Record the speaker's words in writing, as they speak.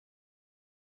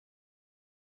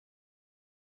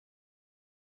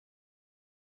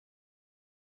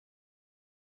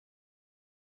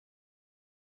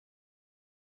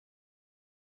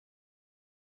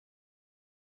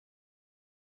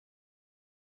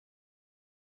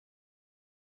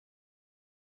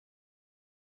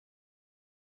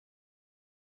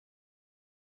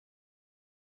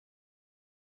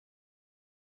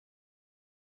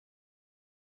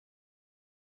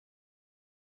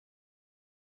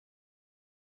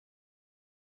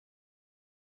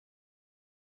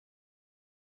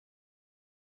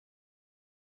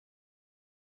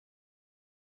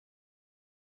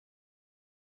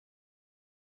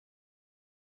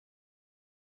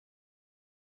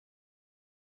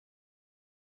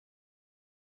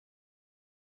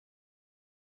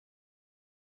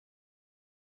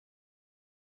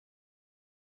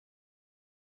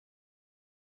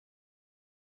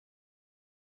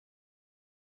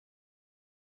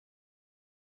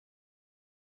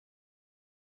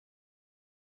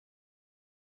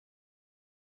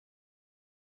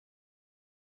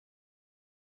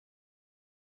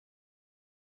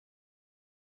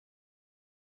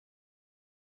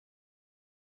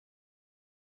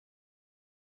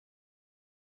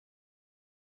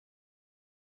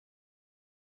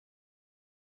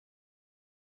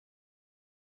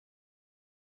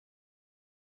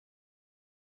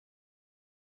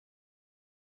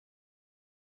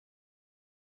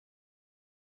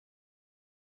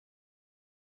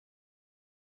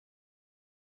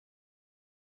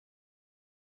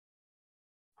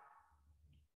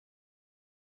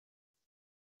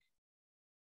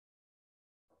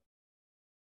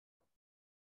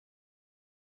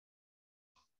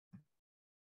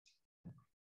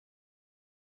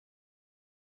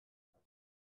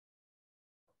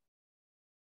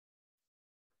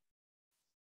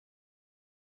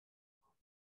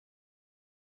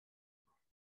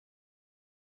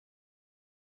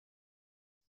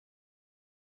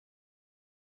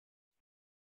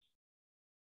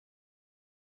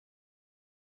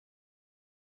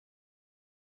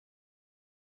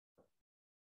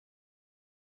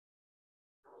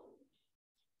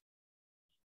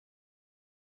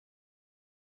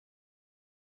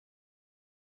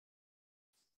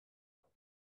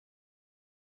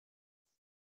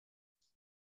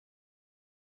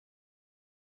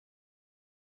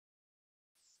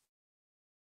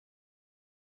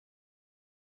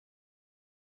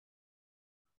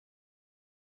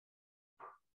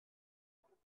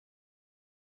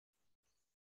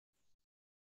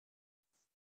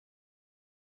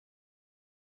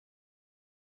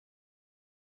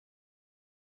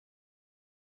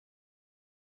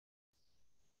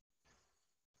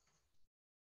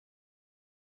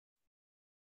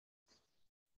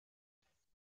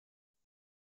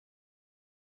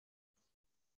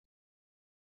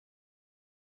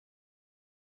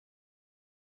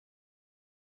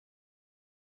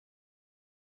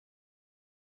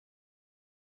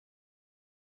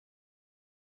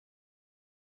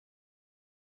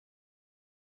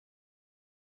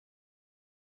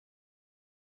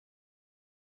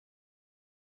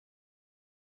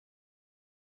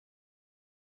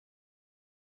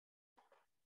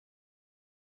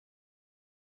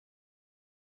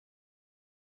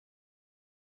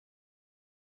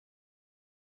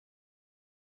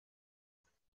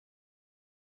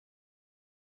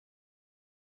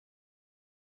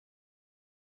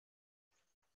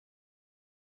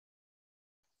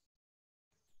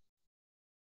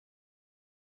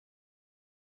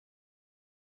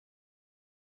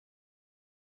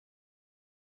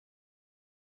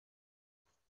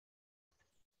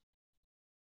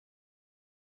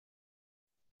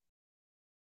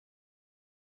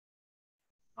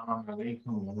Assalamu alaikum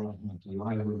wa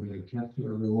rahmatullahi wa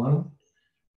barakatuh, everyone.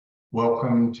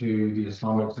 Welcome to the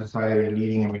Islamic Society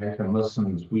Leading American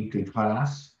Muslims weekly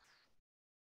class.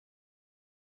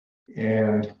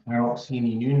 And I don't see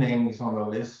any new names on the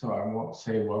list, so I won't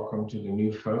say welcome to the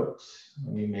new folks.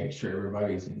 Let me make sure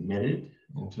everybody's admitted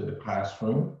into the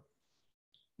classroom.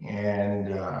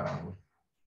 And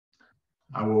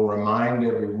I will remind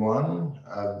everyone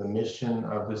of the mission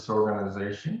of this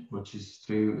organization, which is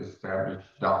to establish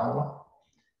da'wah.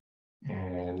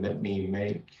 And let me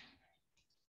make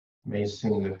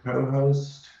Mason the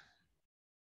co-host.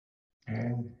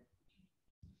 And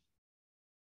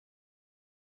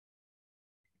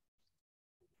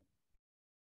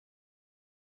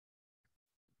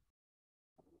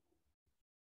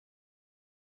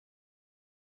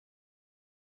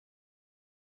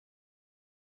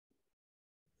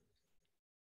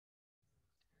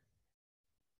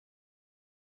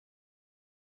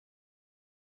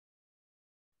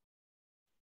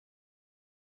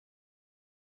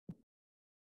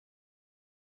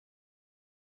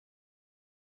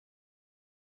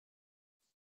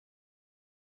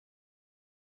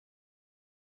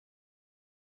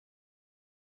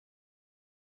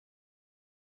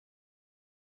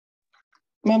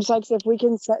Ma'am Sykes, if we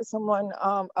can set someone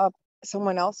up,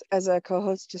 someone else as a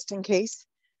co-host just in case.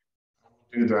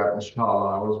 do that,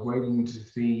 inshallah. I was waiting to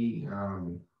see.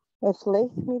 If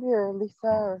Leith maybe or Lisa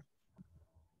or.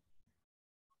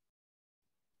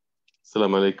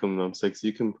 Assalamu alaikum, Ma'am Sykes.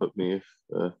 You can put me if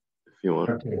you want.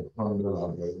 Okay,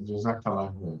 alhamdulillah.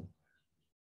 Jazakallah khair.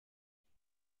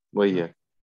 Well, yeah.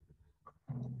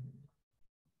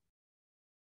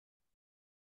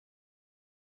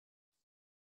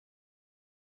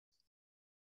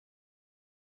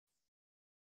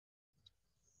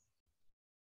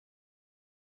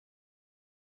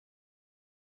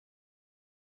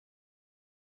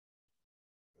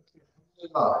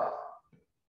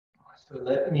 So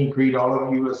let me greet all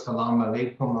of you. Assalamu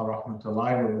alaikum wa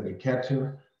rahmatullahi wa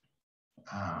barakatuh.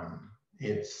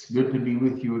 It's good to be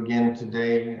with you again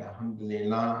today.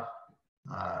 Alhamdulillah.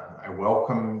 I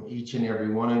welcome each and every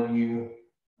one of you.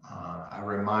 I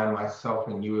remind myself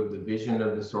and you of the vision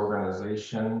of this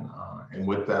organization. And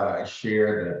with that, I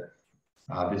share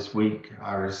that this week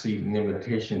I received an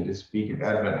invitation to speak at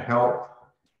Advent Health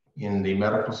in the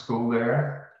medical school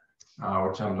there,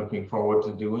 which I'm looking forward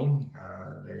to doing.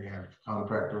 They have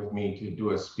contracted with me to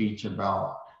do a speech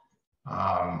about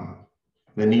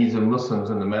the needs of Muslims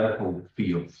in the medical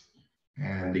field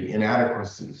and the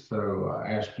inadequacies. So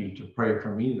I ask you to pray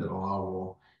for me that Allah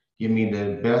will give me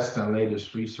the best and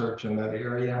latest research in that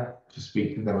area to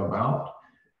speak to them about.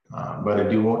 But I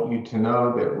do want you to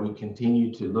know that we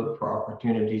continue to look for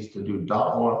opportunities to do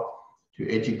da'wah, to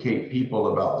educate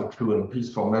people about the true and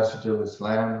peaceful message of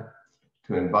Islam,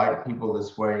 to invite people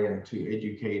this way and to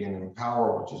educate and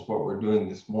empower, which is what we're doing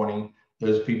this morning,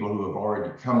 those people who have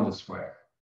already come this way.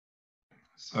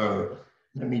 So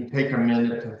let me take a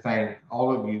minute to thank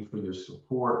all of you for your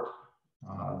support.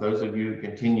 Those of you who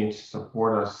continue to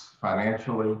support us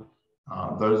financially,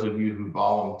 those of you who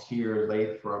volunteer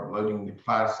late for uploading the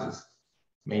classes,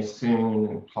 Maysoon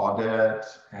and Claudette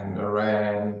and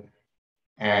Noran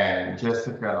and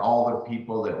Jessica and all the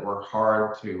people that work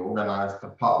hard to organize the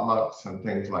potlucks and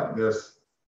things like this.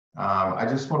 I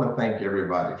just want to thank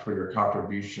everybody for your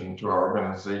contribution to our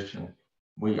organization.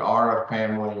 We are a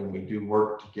family and we do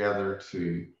work together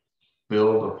to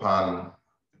build upon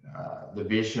the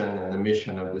vision and the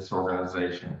mission of this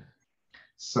organization.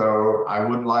 So I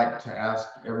would like to ask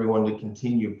everyone to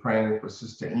continue praying for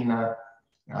Sister Ina,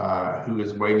 who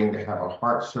is waiting to have a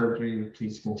heart surgery.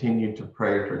 Please continue to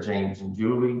pray for James and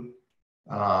Julie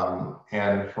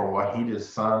and for Wahida's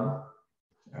son.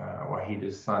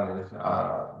 Wahida's son is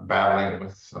battling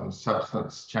with some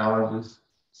substance challenges.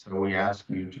 So we ask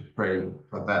you to pray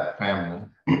for that family.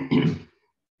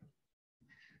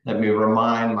 Let me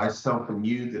remind myself and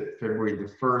you that February the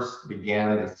 1st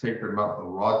began the sacred month of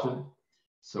Rajab.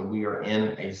 So we are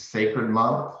in a sacred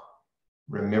month.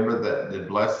 Remember that the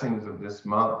blessings of this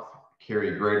month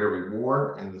carry greater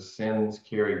reward and the sins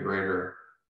carry greater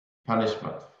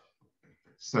punishment.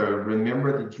 So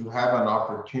remember that you have an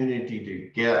opportunity to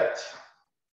get,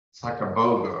 it's like a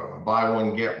BOGO, buy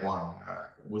one, get one.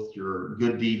 With your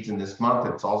good deeds in this month,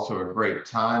 it's also a great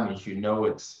time. As you know,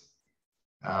 it's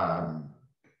the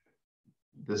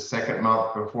second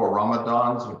month before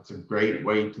Ramadan, so it's a great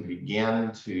way to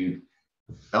begin to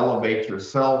elevate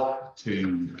yourself,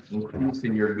 to increase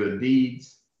in your good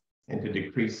deeds, and to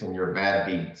decrease in your bad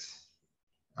deeds.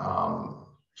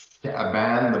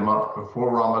 Sha'ban, the month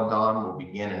before Ramadan, will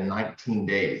begin in 19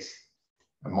 days,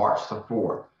 March the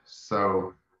 4th.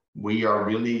 So We are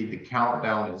really, the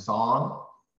countdown is on.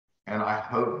 And I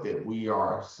hope that we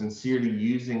are sincerely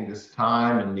using this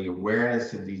time and the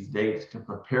awareness of these dates to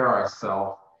prepare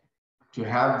ourselves to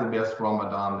have the best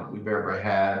Ramadan that we've ever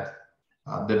had,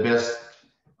 the best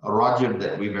Rajab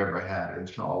that we've ever had,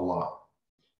 inshallah.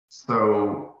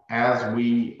 So as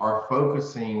we are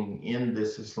focusing in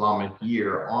this Islamic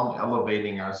year on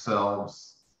elevating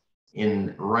ourselves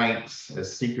in ranks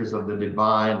as seekers of the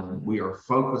divine, we are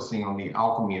focusing on the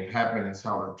alchemy of happiness,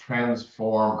 how to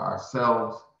transform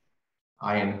ourselves.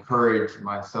 I encourage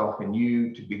myself and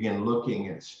you to begin looking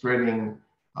at shedding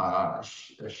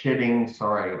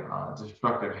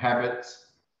destructive habits,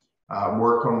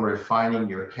 work on refining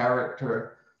your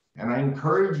character. And I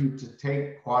encourage you to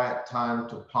take quiet time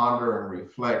to ponder and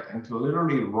reflect and to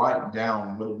literally write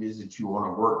down what it is that you want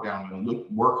to work down and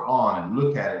work on and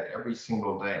look at it every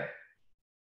single day.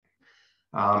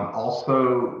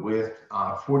 Also with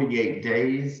 48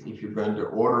 days, if you're going to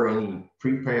order any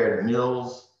prepared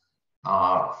meals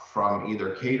from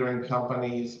either catering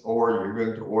companies or you're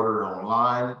going to order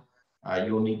online,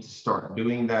 you'll need to start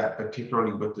doing that,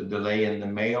 particularly with the delay in the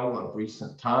mail of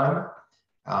recent time.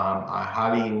 I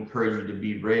highly encourage you to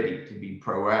be ready, to be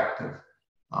proactive,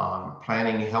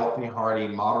 planning healthy, hearty,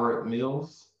 moderate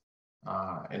meals,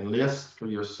 enlist for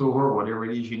your suhoor, whatever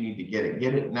it is you need to get it.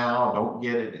 Get it now, don't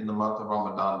get it in the month of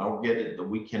Ramadan, don't get it the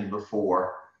weekend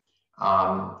before.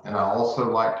 And I also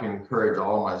like to encourage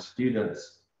all my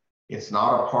students, it's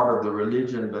not a part of the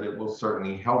religion, but it will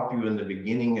certainly help you in the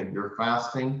beginning of your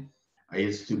fasting,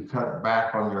 is to cut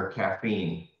back on your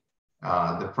caffeine.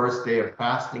 The first day of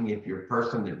fasting, if you're a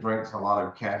person that drinks a lot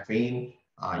of caffeine,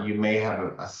 you may have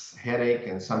a headache,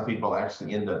 and some people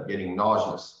actually end up getting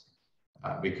nauseous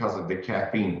because of the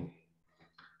caffeine.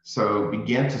 So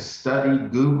begin to study,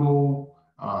 Google,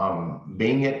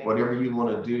 Bing it, whatever you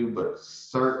want to do, but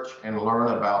search and learn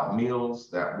about meals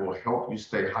that will help you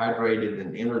stay hydrated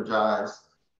and energized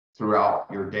throughout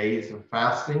your days of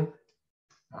fasting.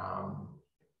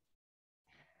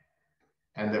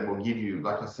 And that will give you,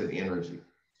 like I said, energy.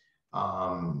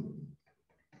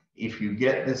 If you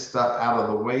get this stuff out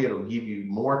of the way, it'll give you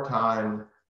more time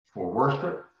for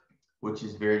worship, which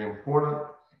is very important.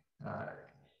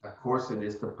 Of course, it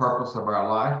is the purpose of our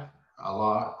life.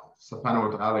 Allah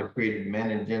subhanahu wa ta'ala created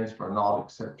men and jinns for naught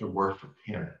except to worship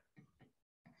him.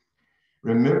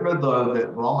 Remember though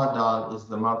that Ramadan is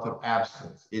the month of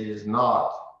abstinence. It is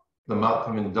not the month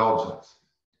of indulgence.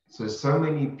 So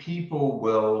many people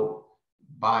will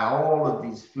buy all of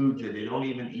these foods that they don't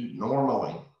even eat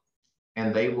normally,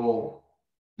 and they will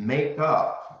make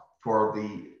up for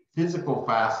the physical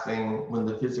fasting when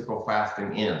the physical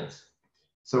fasting ends.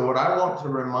 So what I want to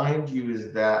remind you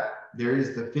is that there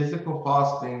is the physical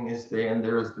fasting and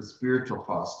there is the spiritual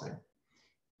fasting.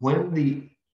 When the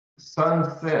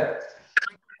sun sets,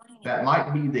 that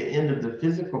might be the end of the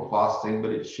physical fasting,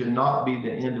 but it should not be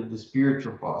the end of the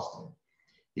spiritual fasting.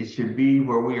 It should be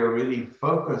where we are really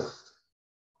focused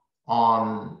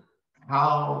on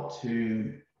how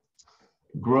to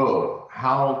grow,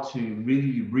 how to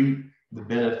really reap the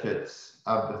benefits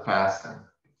of the fasting.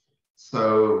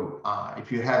 So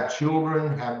if you have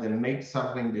children, have them make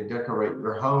something to decorate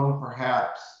your home,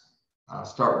 perhaps.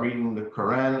 Start reading the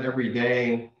Quran every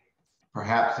day.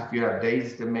 Perhaps if you have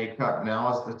days to make up,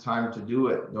 now is the time to do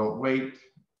it. Don't wait.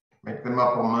 Make them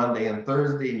up on Monday and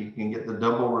Thursday. You can get the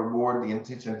double reward, the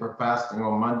intention for fasting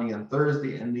on Monday and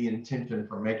Thursday, and the intention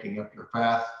for making up your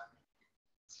fast.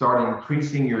 Start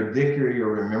increasing your dhikr,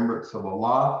 your remembrance of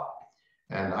Allah.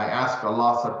 And I ask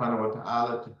Allah subhanahu wa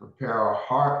ta'ala to prepare our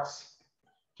hearts,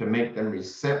 to make them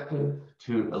receptive,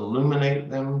 to illuminate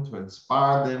them, to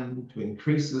inspire them, to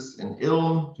increase us in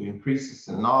ilm, to increase us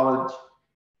in knowledge,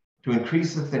 to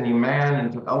increase us in iman,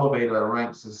 and to elevate our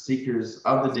ranks as seekers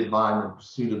of the divine in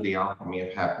pursuit of the alchemy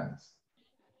of happiness.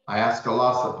 I ask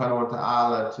Allah subhanahu wa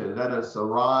ta'ala to let us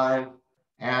arrive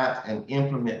at and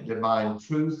implement divine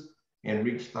truth and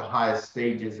reach the highest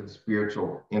stages of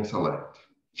spiritual intellect.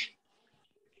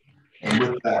 And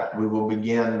with that, we will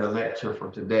begin the lecture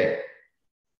for today.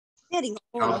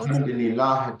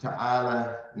 Alhamdulillah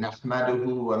ta'ala,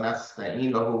 nahmaduhu wa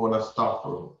nasta'inuhu wa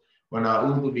nastaghfiruh.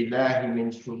 ونعوذ بالله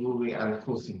من شرور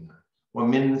أنفسنا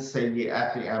ومن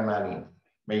سيئات أعمالنا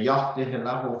من يهده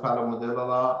الله فلا مضل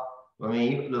له ومن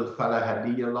يضلل فلا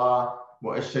هادي له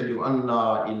وأشهد أن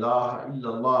لا إله إلا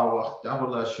الله وحده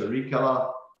لا شريك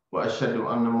له وأشهد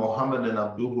أن محمدا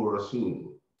عبده ورسوله.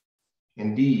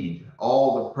 Indeed,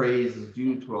 all the praise is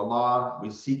due to Allah. We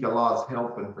seek Allah's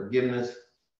help and forgiveness.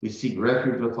 We seek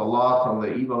refuge with Allah from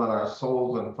the evil in our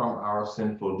souls and from our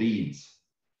sinful deeds.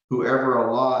 Whoever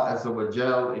Allah Azza wa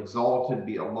Jal, exalted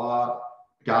be Allah,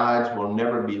 guides will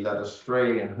never be led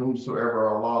astray, and whomsoever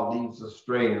Allah leads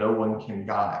astray, no one can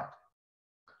guide.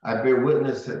 I bear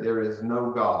witness that there is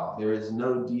no God, there is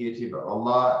no deity but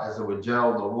Allah Azza wa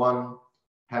Jal, the one,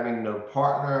 having no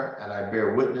partner, and I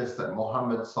bear witness that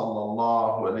Muhammad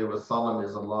sallallahu alaihi wasallam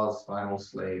is Allah's final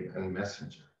slave and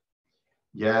messenger.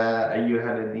 Ya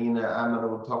ayyuhalladhina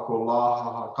amanu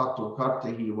taqullaha haqqa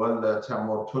tuqatihi wa la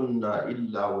tamutunna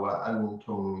illa wa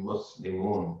antum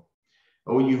muslimun.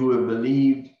 O you who have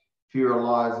believed, fear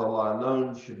Allah as Allah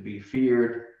alone should be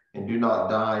feared, and do not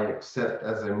die except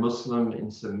as a Muslim in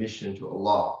submission to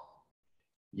Allah.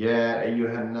 Ya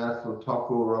ayyuhan nasu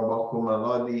taqu rabbakum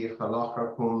alladhi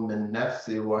khalaqakum min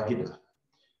nafsin wahidah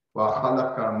wa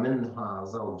khalaqa minha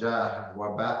zawjaha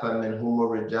wa batha minhuma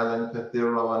rijalan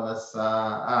kathira wa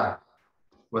nisaa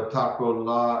wa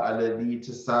taqullaha alladhi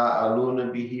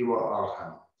tasaaluna bihi wa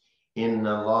arham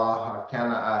inna Allaha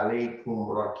kana alaykum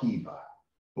raqiba.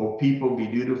 O people, be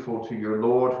dutiful to your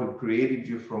Lord, who created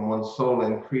you from one soul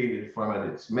and created from it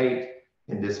its mate,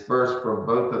 and dispersed from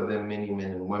both of them many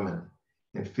men and women.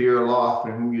 And fear Allah,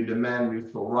 from whom you demand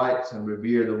mutual rights, and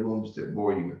revere the wombs that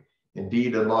bore you.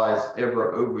 Indeed, Allah is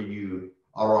ever over you,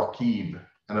 ar-Raqib,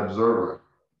 an observer.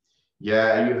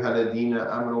 Ya ayyuhalladhina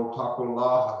amanu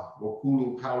taqullaha wa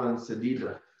qulu qawlan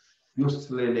sadida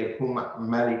yuslih lakum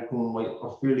a'malakum wa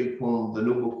yaghfir lakum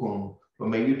dhunubakum.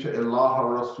 وَمَن يُطِعِ اللَّهَ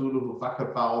وَرَسُولَهُ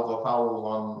فَقَدْ فَازَ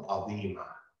فَوْزًا عَظِيمًا.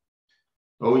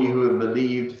 O you who have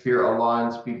believed, fear Allah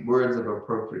and speak words of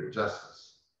appropriate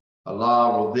justice.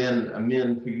 Allah will then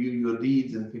amend for you your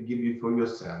deeds and forgive you for your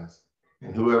sins.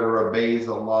 And whoever obeys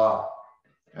Allah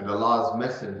and Allah's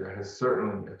messenger has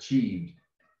certainly achieved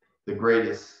the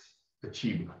greatest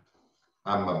achievement.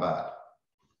 Amma ba'd.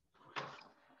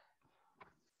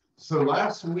 So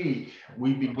last week,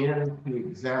 we began to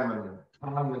examine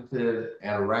cognitive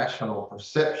and rational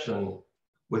perception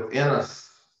within us.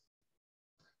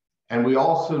 And we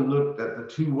also looked at the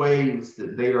two ways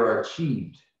that they are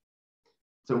achieved.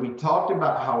 So we talked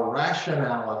about how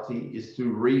rationality is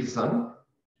through reason,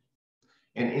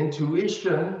 and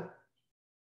intuition,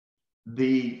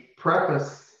 the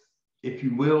preface, if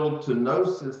you will, to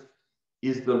gnosis,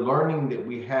 is the learning that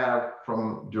we have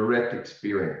from direct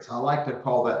experience. I like to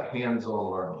call that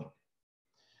hands-on learning.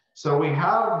 So we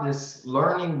have this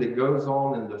learning that goes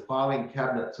on in the filing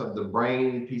cabinets of the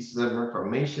brain, pieces of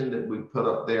information that we put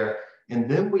up there.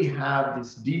 And then we have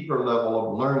this deeper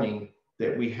level of learning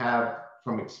that we have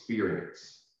from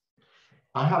experience.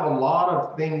 I have a lot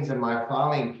of things in my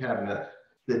filing cabinet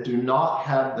that do not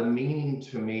have the meaning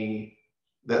to me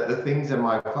that the things in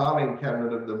my filing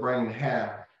cabinet of the brain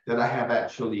have that I have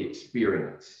actually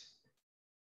experienced.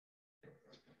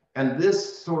 And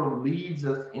this sort of leads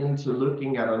us into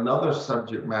looking at another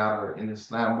subject matter in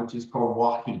Islam, which is called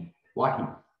wahi.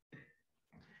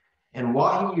 And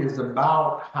wahi is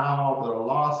about how that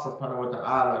Allah subhanahu wa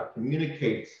ta'ala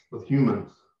communicates with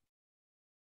humans.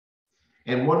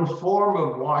 And one form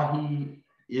of wahi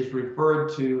is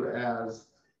referred to as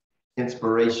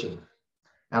inspiration.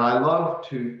 And I love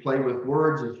to play with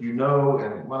words, as you know,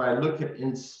 and when I look at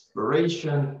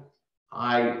inspiration,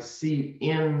 I see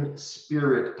in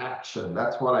spirit action.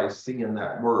 That's what I see in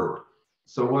that word.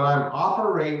 So when I'm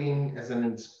operating as an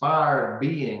inspired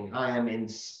being, I am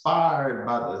inspired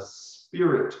by the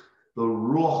spirit, the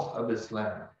ruh of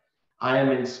Islam. I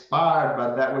am inspired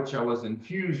by that which I was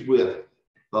infused with,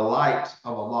 the light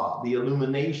of Allah, the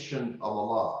illumination of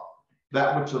Allah,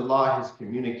 that which Allah has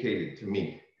communicated to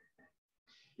me.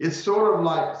 It's sort of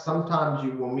like sometimes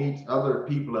you will meet other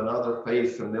people in other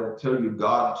faiths and they'll tell you,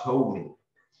 God told me.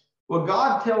 Well,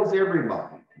 God tells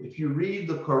everybody. If you read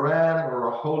the Quran or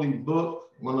a holy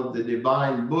book, one of the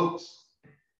divine books,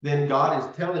 then God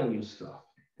is telling you stuff.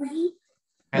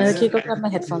 And Can you go grab my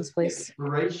headphones, please?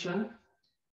 Inspiration,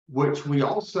 which we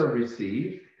also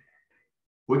receive,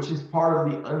 which is part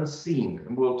of the unseen.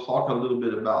 And we'll talk a little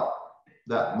bit about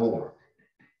that more.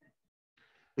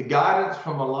 The guidance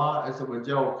from Allah Azza wa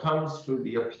Jal comes through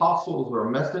the apostles or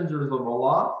messengers of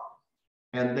Allah,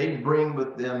 and they bring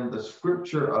with them the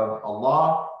scripture of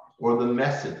Allah or the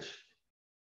message.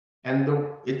 And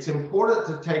it's important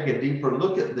to take a deeper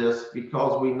look at this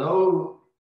because we know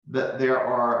that there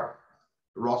are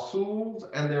Rasuls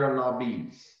and there are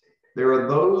Nabis. There are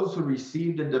those who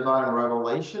received a divine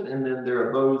revelation, and then there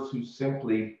are those who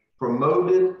simply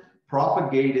promoted,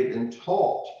 propagated, and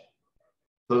taught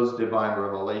those divine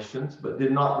revelations, but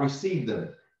did not receive them.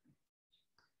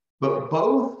 But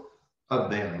both of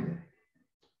them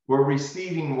were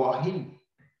receiving wahi.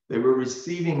 They were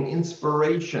receiving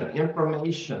inspiration,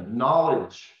 information,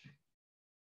 knowledge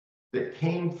that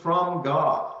came from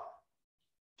God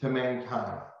to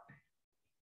mankind.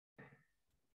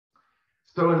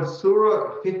 So in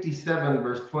Surah 57,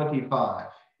 verse 25,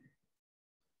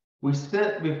 we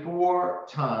sent before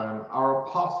time our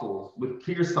apostles with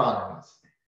clear signs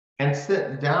and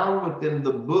sent down with them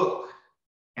the book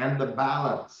and the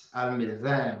balance,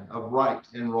 al-mizan, of right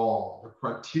and wrong, the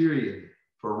criterion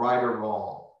for right or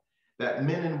wrong, that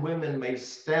men and women may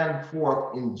stand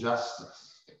forth in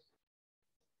justice.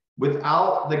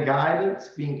 Without the guidance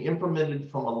being implemented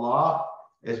from Allah,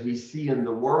 as we see in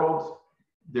the world,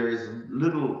 there is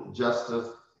little justice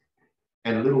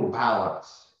and little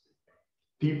balance.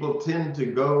 People tend to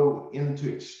go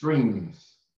into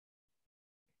extremes.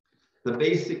 The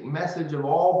basic message of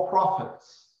all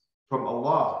prophets from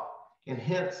Allah, and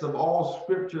hence of all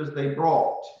scriptures they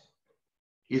brought,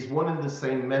 is one and the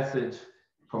same message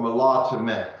from Allah to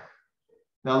men.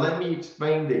 Now let me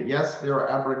explain that yes, there are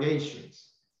abrogations.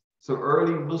 So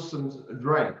early Muslims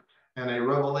drank, and a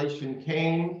revelation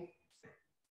came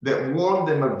that warned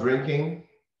them of drinking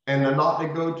and not to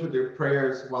go to their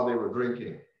prayers while they were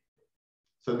drinking.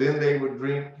 So then they would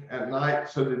drink at night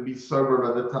so they'd be sober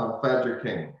by the time Fajr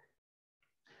came.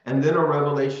 And then a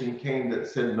revelation came that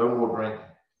said no more drinking.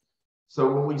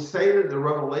 So when we say that the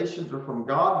revelations are from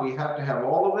God, we have to have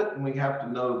all of it, and we have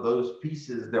to know those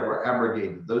pieces that were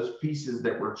abrogated, those pieces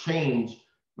that were changed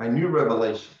by new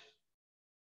revelation.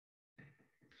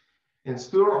 In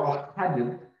Surah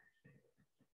Al-Hadid,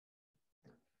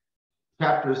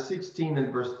 chapter 16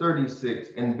 and verse 36,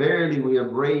 and verily we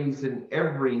have raised in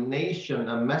every nation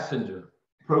a messenger,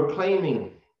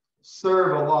 proclaiming,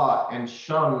 serve Allah and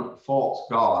shun false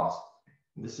gods.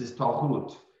 This is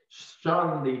Tawhut.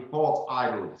 Shun the false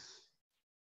idols.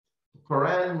 The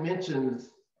Quran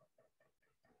mentions,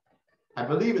 I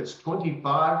believe it's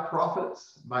 25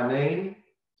 prophets by name: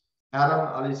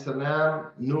 Adam, I.S.L.A.M,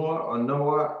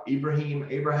 Noah, Ibrahim,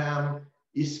 Abraham,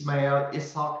 Ismail,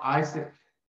 Ishaq, Isaac,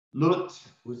 Lut,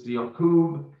 was the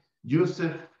Yaqub,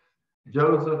 Yusuf,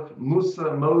 Joseph,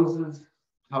 Musa, Moses,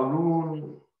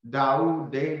 Harun,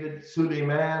 Dawood, David,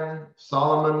 Suleiman,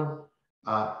 Solomon,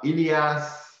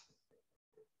 Elias,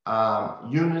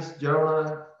 Yunus,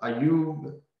 Jonah,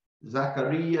 Ayub,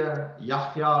 Zachariah,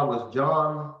 Yahya was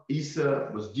John,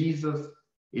 Isa was Jesus,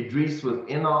 Idris was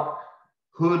Enoch,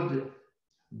 Hud,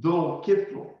 Dhul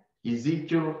Kifl,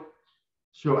 Ezekiel,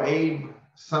 Shoaib,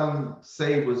 some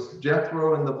say was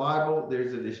Jethro in the Bible.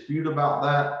 There's a dispute about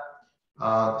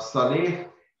that. Salih,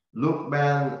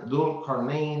 Luqman, Dhul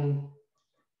Qarnain,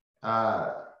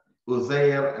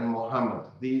 Uzair, and Muhammad.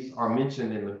 These are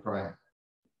mentioned in the Quran.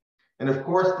 And of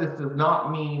course, this does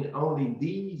not mean only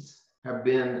these have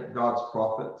been God's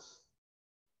prophets.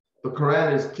 The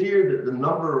Quran is clear that the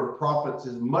number of prophets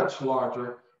is much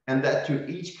larger, and that to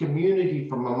each community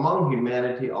from among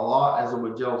humanity, Allah Azza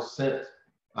wa Jal sent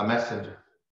a messenger.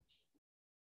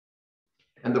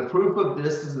 And the proof of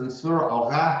this is in Surah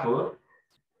Al-Ghafir,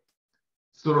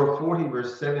 Surah 40,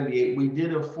 verse 78. We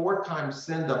did aforetime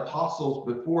send apostles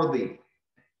before thee.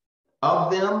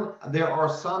 Of them, there are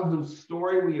some whose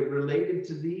story we have related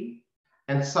to thee,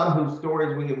 and some whose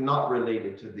stories we have not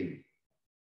related to thee.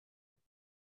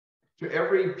 To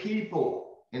every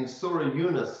people in Surah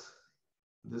Yunus,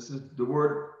 this is the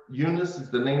word Yunus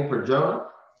is the name for Jonah.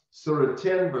 Surah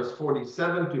 10, verse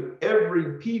 47, to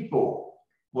every people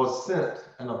was sent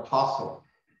an apostle.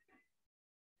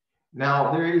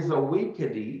 Now, there is a weak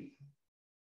hadith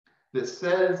that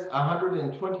says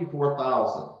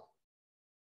 124,000.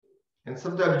 And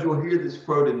sometimes you'll hear this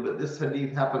quoted, but this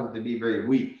hadith happens to be very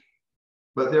weak.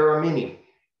 But there are many.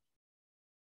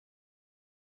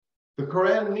 The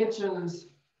Quran mentions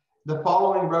the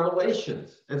following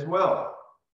revelations as well.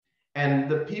 And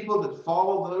the people that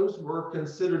follow those were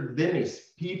considered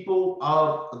Binis, people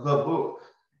of the book.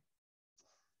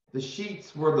 The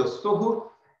sheets were the Suhuf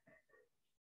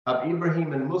of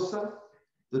Ibrahim and Musa,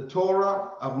 the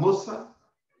Torah of Musa,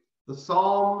 the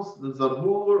Psalms, the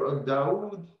Zabur of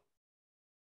Dawood,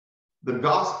 the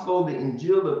Gospel, the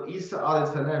Injil of Isa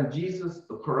a.s., Jesus,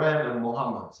 the Quran of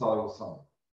Muhammad sallallahu alaihi wasallam.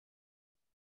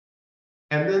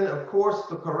 And then, of course,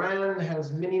 the Quran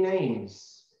has many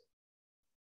names.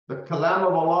 The Kalam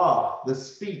of Allah, the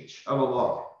speech of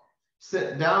Allah,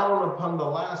 sent down upon the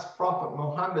last prophet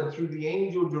Muhammad through the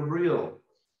angel Jibril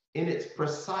in its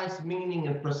precise meaning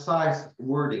and precise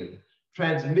wording,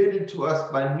 transmitted to us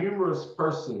by numerous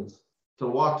persons to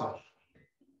water,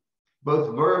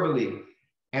 both verbally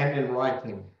and in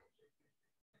writing.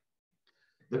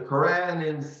 The Quran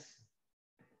is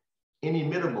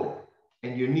inimitable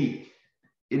and unique.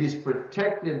 It is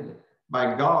protected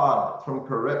by God from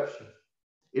corruption.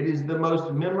 It is the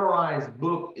most memorized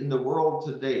book in the world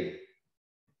today.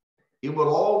 it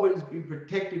will always be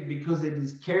protected because it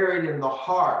is carried in the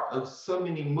heart of so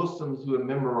many Muslims who have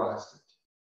memorized it.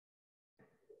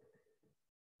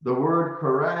 The word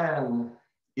Quran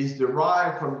is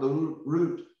derived from the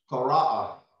root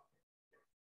qara'a,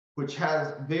 which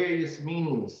has various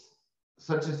meanings,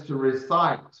 such as to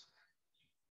recite,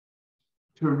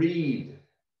 to read,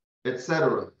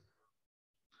 etc.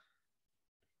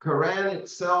 Quran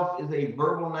itself is a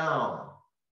verbal noun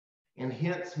and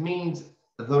hence means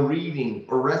the reading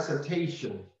or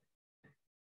recitation.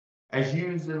 As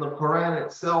used in the Quran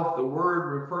itself, the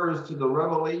word refers to the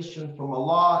revelation from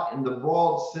Allah in the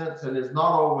broad sense and is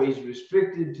not always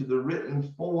restricted to the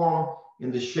written form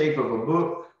in the shape of a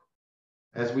book,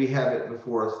 as we have it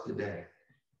before us today.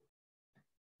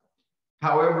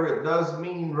 However, it does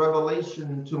mean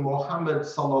revelation to Muhammad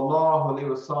sallallahu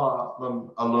alaihi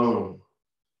wasallam alone.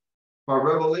 For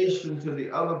revelation to the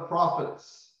other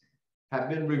prophets have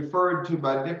been referred to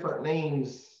by different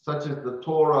names, such as the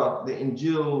Torah, the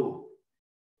Injil,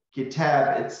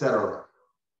 Kitab, etc.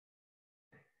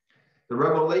 The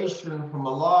revelation from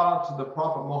Allah to the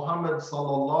Prophet Muhammad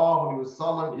sallallahu alaihi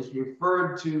wasallam is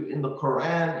referred to in the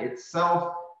Quran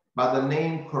itself by the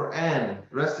name Quran,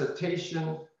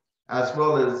 recitation, as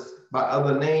well as by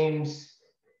other names,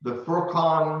 the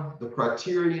Furqan, the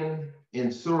criterion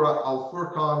in Surah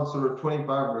Al-Furqan, Surah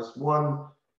 25, verse 1.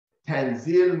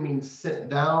 Tanzil means sent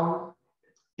down.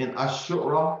 In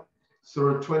Ash-Shura,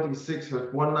 Surah 26,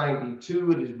 verse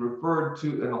 192, it is referred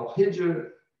to in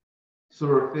Al-Hijr,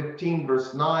 Surah 15,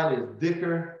 verse 9 is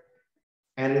dhikr,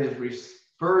 and it is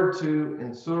referred to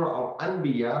in Surah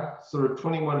Al-Anbiya, Surah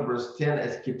 21, verse 10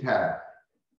 as kitab.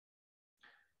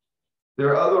 There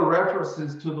are other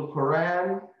references to the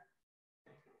Quran,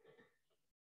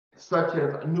 such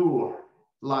as Nur,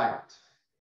 light,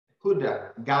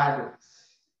 Huda, guidance,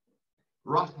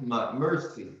 Rahma,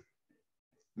 mercy,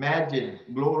 Majid,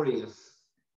 glorious,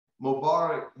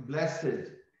 Mubarak,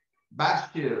 blessed,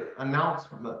 Bashir,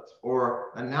 announcement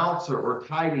or announcer or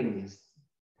tidings,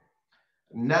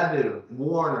 Nadir,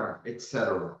 warner,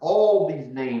 etc. All these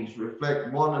names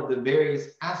reflect one of the various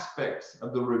aspects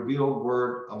of the revealed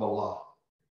word of Allah.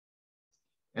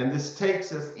 And this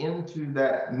takes us into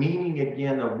that meaning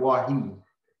again of Wahi.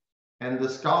 And the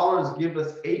scholars give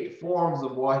us 8 forms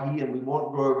of Wahi, and we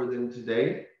won't go over them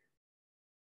today.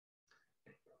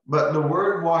 But the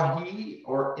word Wahi,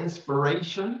 or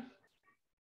inspiration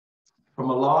from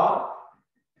Allah,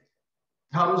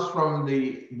 comes from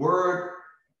the word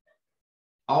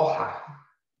Awha,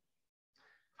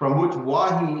 from which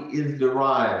Wahi is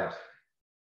derived.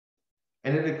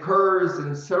 And it occurs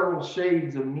in several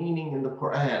shades of meaning in the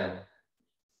Quran,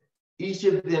 each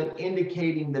of them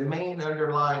indicating the main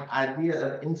underlying idea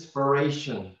of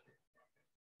inspiration,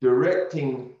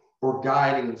 directing or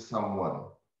guiding someone.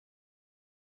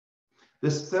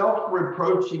 The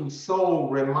self-reproaching soul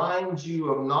reminds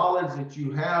you of knowledge that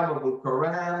you have of the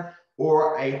Quran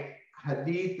or a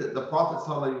hadith that the Prophet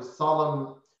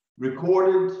ﷺ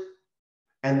recorded,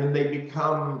 and then they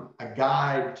become a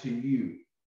guide to you.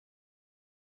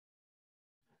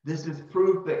 This is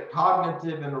proof that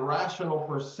cognitive and rational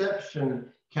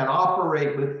perception can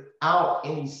operate without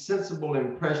any sensible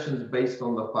impressions based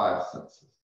on the 5 senses.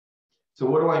 So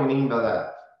what do I mean by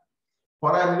that?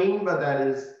 What I mean by that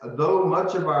is, though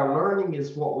much of our learning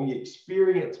is what we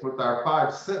experience with our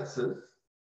 5 senses,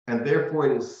 and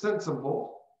therefore it is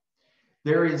sensible,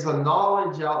 there is a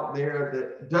knowledge out there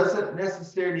that doesn't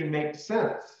necessarily make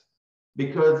sense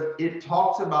because it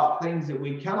talks about things that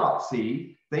we cannot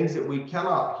see, things that we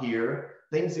cannot hear,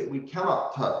 things that we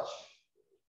cannot touch.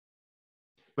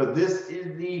 But this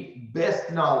is the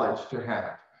best knowledge to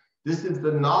have. This is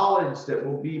the knowledge that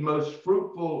will be most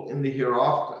fruitful in the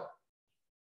hereafter.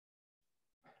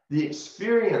 The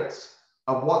experience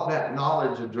of what that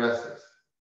knowledge addresses.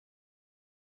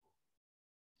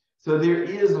 So there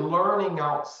is learning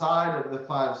outside of the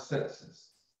 5 senses.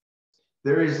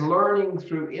 There is learning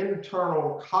through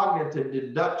internal cognitive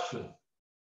deduction.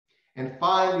 And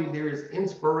finally, there is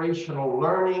inspirational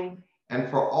learning. And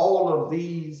for all of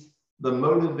these, the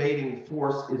motivating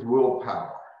force is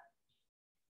willpower.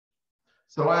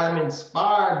 So I am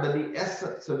inspired by the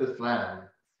essence of Islam.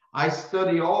 I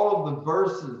study all of the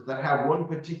verses that have one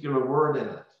particular word in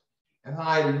it. And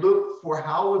I look for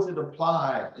how is it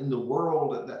applied in the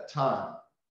world at that time.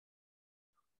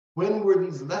 When were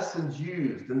these lessons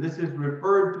used? And this is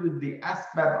referred to as the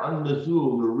asbab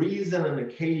an-nuzul, the reason and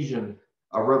occasion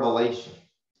of revelation.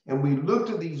 And we look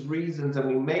to these reasons and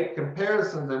we make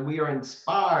comparisons and we are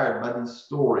inspired by these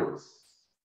stories.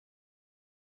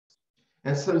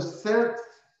 And so since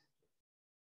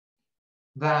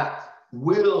that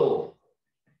will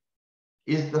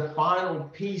is the final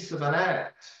piece of an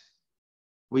act,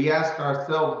 we ask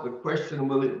ourselves the question,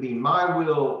 will it be my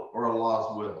will or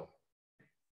Allah's will?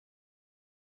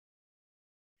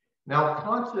 Now,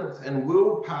 conscience and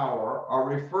willpower are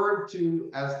referred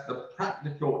to as the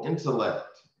practical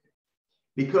intellect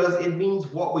because it means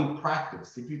what we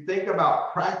practice. If you think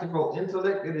about practical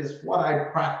intellect, it is what I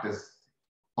practice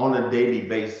on a daily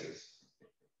basis.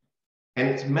 And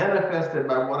it's manifested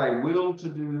by what I will to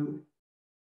do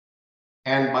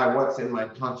and by what's in my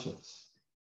conscience.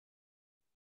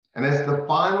 And as the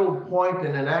final point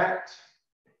in an act,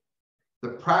 the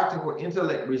practical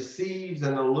intellect receives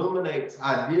and illuminates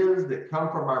ideas that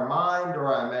come from our mind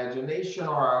or our imagination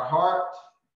or our heart,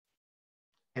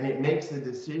 and it makes the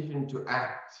decision to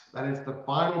act. That is the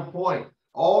final point.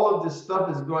 All of this stuff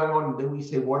is going on, and then we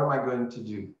say, what am I going to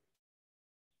do?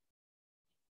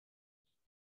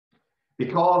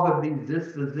 Because of these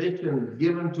dispositions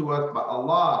given to us by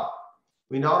Allah,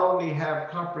 we not only have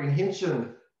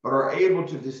comprehension, but are able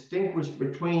to distinguish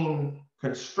between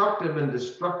constructive and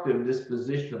destructive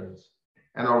dispositions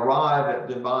and arrive at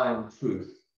divine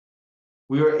truth.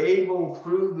 We are able,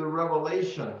 through the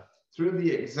revelation, through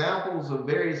the examples of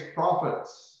various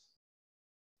prophets,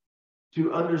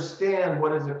 to understand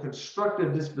what is a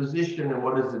constructive disposition and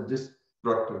what is a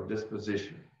destructive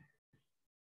disposition.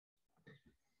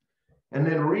 And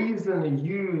then reason is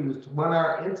used when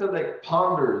our intellect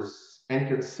ponders and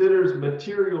considers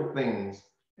material things,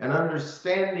 and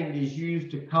understanding is used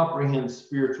to comprehend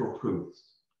spiritual truths.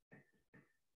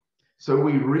 So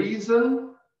we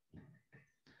reason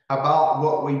about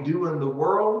what we do in the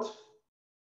world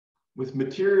with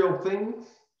material things.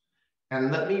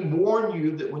 And let me warn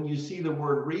you that when you see the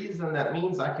word reason, that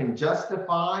means I can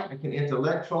justify, I can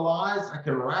intellectualize, I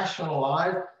can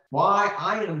rationalize why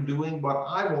I am doing what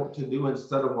I want to do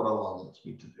instead of what Allah wants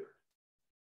me to do.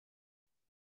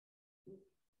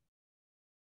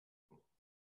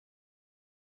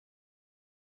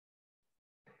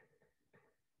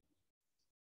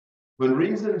 When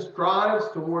reason strives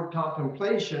toward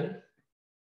contemplation,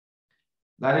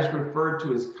 that is referred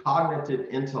to as cognitive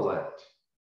intellect.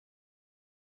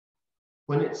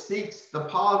 When it seeks the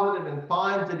positive and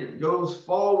finds that it goes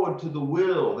forward to the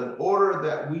will in order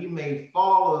that we may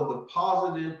follow the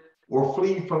positive or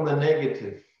flee from the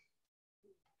negative,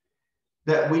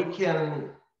 that we can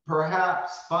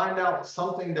perhaps find out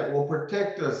something that will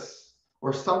protect us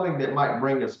or something that might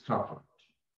bring us comfort.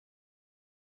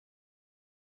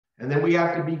 And then we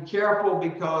have to be careful,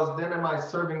 because then am I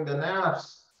serving the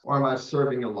nafs or am I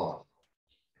serving Allah?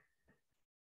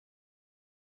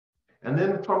 And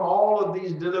then from all of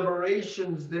these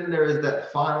deliberations, then there is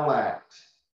that final act.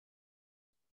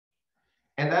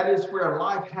 And that is where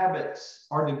life habits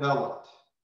are developed.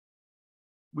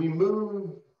 We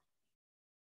move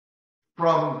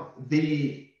from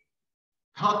the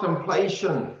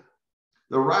contemplation,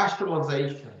 the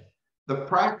rationalization, the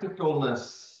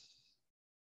practicalness,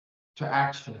 to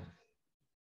action.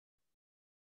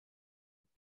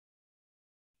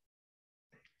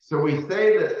 So we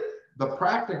say that the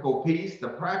practical piece, the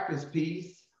practice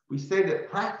piece, we say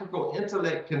that practical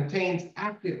intellect contains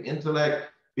active intellect,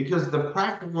 because the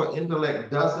practical intellect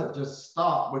doesn't just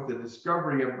stop with the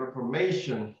discovery of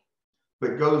information,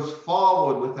 but goes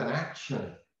forward with an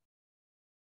action.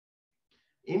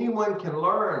 Anyone can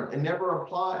learn and never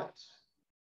apply it.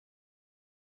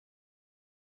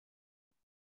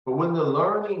 But when the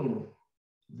learning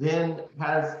then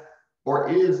has or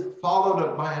is followed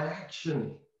up by an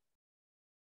action,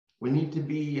 we need to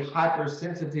be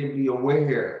hypersensitively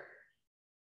aware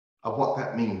of what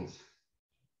that means.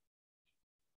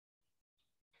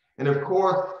 And of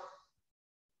course,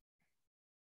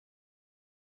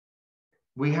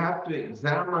 we have to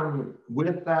examine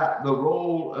with that the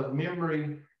role of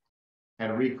memory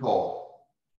and recall.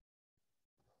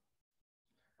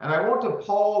 And I want to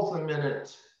pause a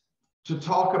minute to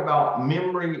talk about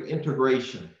memory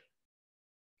integration.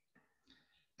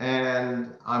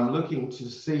 And I'm looking to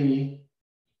see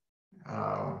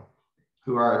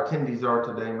who our attendees are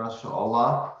today,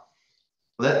 mashallah.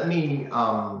 Let me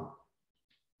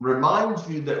remind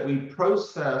you that we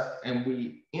process and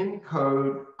we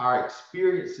encode our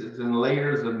experiences in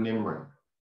layers of memory.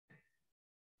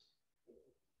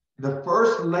 The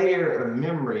first layer of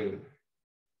memory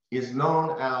is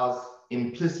known as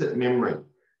implicit memory,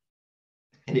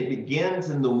 and it begins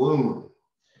in the womb.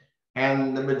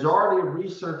 And the majority of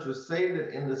researchers say that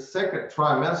in the second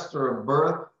trimester of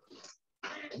birth,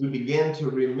 we begin to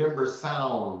remember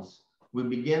sounds. We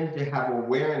begin to have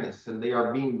awareness, and they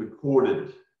are being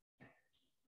recorded.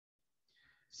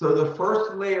 So the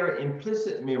first layer,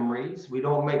 implicit memories, we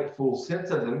don't make full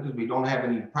sense of them because we don't have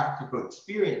any practical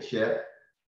experience yet.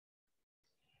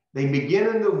 They begin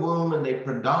in the womb and they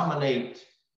predominate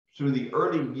through the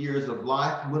early years of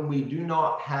life when we do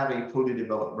not have a fully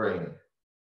developed brain.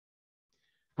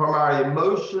 From our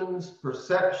emotions,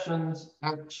 perceptions,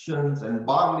 actions, and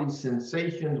bodily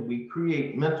sensations, we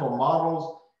create mental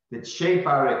models that shape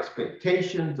our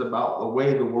expectations about the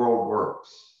way the world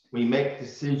works. We make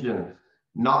decisions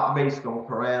not based on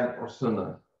Quran or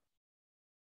Sunnah,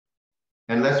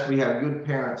 unless we have good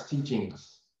parents teaching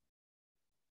us.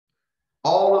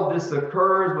 All of this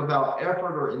occurs without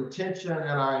effort or intention,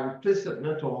 and our implicit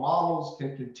mental models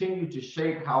can continue to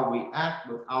shape how we act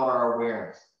without our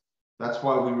awareness. That's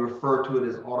why we refer to it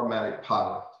as automatic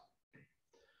pilot.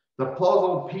 The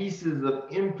puzzle pieces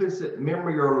of implicit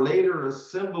memory are later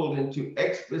assembled into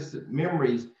explicit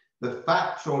memories, the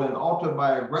factual and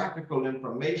autobiographical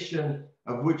information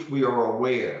of which we are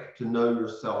aware. To know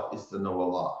yourself is to know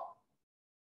Allah.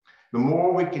 The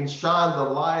more we can shine the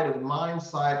light of mind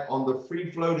sight on the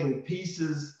free-floating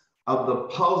pieces of the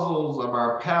puzzles of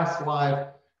our past life,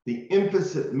 the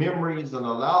implicit memories, and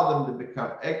allow them to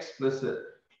become explicit,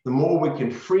 the more we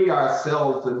can free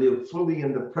ourselves to live fully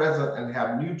in the present and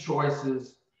have new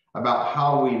choices about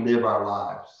how we live our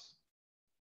lives.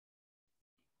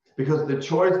 Because the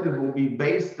choices will be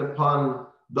based upon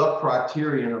the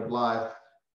criterion of life,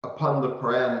 upon the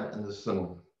Quran and the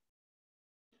Sunnah.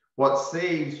 What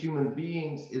saves human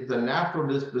beings is the natural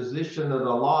disposition that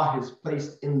Allah has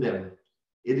placed in them.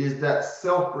 It is that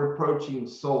self-reproaching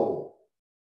soul.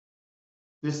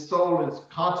 This soul is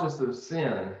conscious of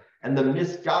sin and the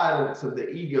misguidance of the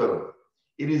ego.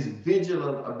 It is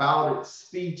vigilant about its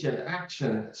speech and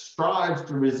action, strives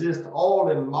to resist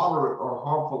all immoderate or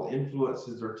harmful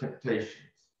influences or temptations.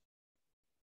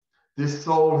 This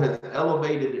soul has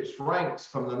elevated its ranks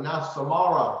from the nafs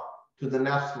amara to the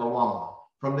nafs lawama,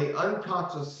 from the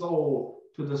unconscious soul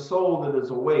to the soul that is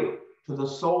awake, to the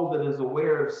soul that is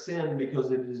aware of sin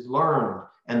because it is learned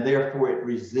and therefore it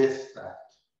resists that.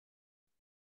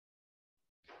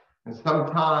 And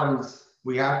sometimes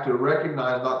we have to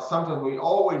recognize, not sometimes, we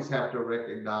always have to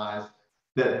recognize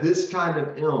that this kind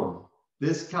of ilm,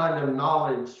 this kind of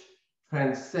knowledge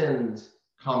transcends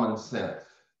common sense.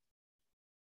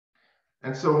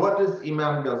 And so what does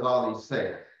Imam Ghazali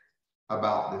say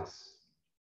about this?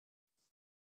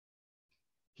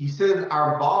 He says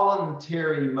our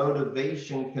voluntary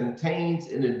motivation contains,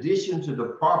 in addition to the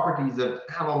properties of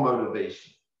animal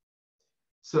motivation.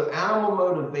 So animal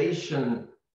motivation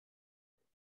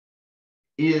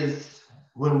is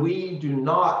when we do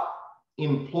not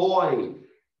employ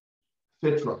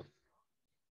fitra.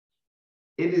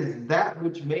 It is that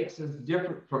which makes us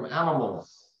different from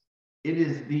animals. It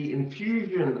is the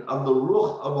infusion of the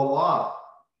ruh of Allah,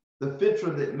 the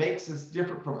fitra, that makes us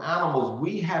different from animals.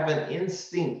 We have an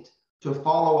instinct to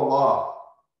follow Allah.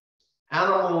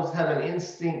 Animals have an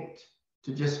instinct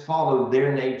to just follow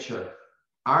their nature.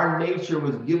 Our nature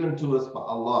was given to us by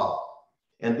Allah,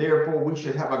 and therefore we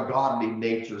should have a godly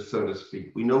nature, so to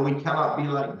speak. We know we cannot be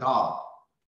like God,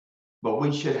 but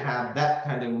we should have that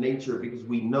kind of nature because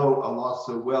we know Allah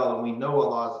so well and we know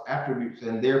Allah's attributes,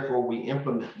 and therefore we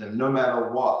implement them no matter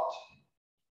what.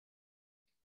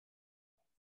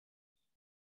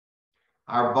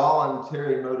 Our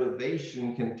voluntary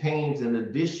motivation contains, in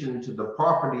addition to the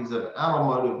properties of animal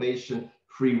motivation,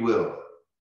 free will.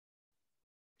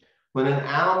 When an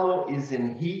animal is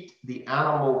in heat, the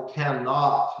animal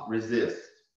cannot resist.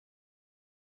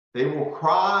 They will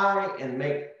cry and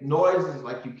make noises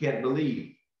like you can't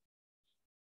believe,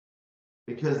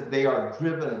 because they are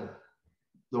driven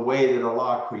the way that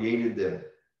Allah created them.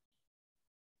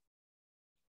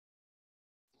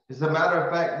 As a matter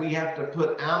of fact, we have to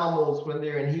put animals, when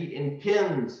they're in heat, in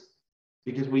pens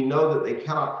because we know that they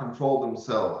cannot control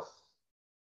themselves.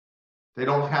 They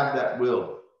don't have that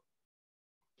will.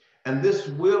 And this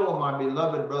will, my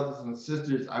beloved brothers and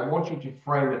sisters, I want you to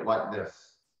frame it like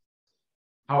this.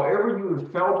 However you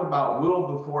have felt about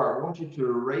will before, I want you to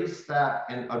erase that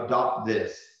and adopt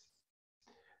this.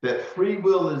 That free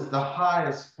will is the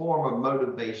highest form of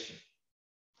motivation.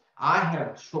 I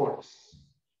have choice.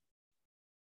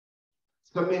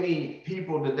 So many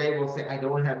people today will say, I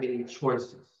don't have any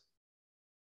choices.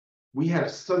 We have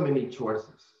so many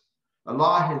choices.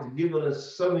 Allah has given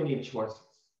us so many choices.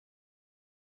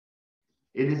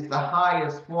 It is the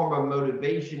highest form of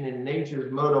motivation in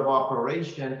nature's mode of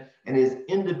operation and is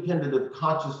independent of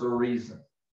conscious or reason.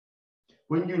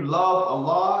 When you love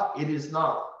Allah, it is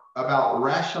not about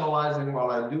rationalizing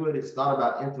while I do it. It's not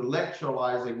about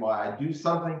intellectualizing while I do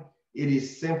something. It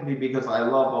is simply because I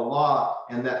love Allah,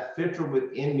 and that fitra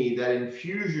within me, that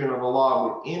infusion of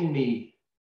Allah within me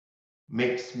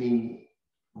makes me,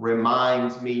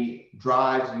 reminds me,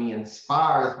 drives me,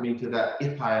 inspires me to that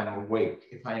if I am awake,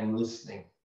 if I am listening.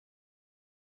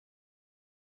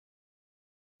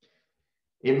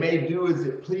 It may do as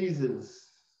it pleases,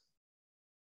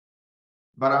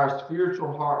 but our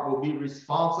spiritual heart will be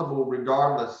responsible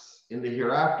regardless in the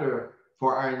hereafter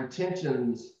for our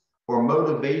intentions or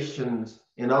motivations,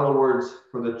 in other words,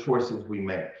 for the choices we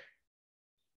make.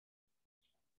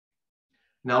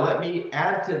 Now, let me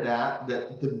add to that,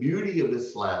 that the beauty of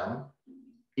Islam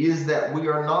is that we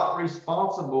are not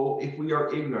responsible if we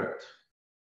are ignorant,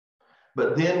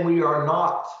 but then we are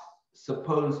not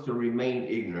supposed to remain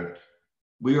ignorant.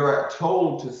 We are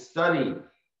told to study,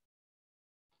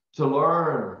 to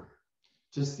learn,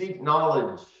 to seek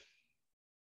knowledge.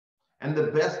 And the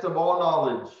best of all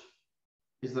knowledge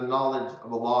is the knowledge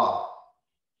of Allah.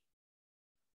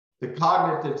 The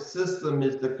cognitive system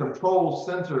is the control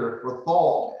center for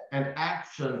thought and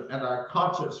action and our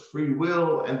conscious free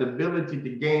will and ability to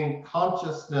gain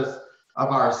consciousness of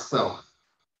ourself.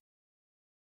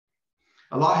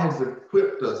 Allah has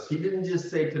equipped us. He didn't just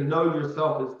say to know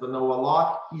yourself is to know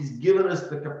Allah. He's given us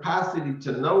the capacity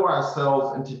to know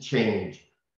ourselves and to change.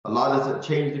 Allah doesn't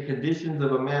change the conditions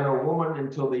of a man or woman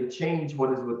until they change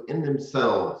what is within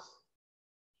themselves.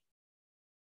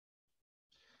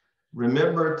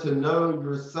 Remember, to know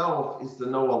yourself is to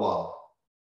know Allah.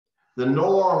 The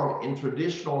norm in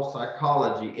traditional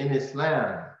psychology in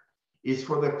Islam is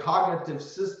for the cognitive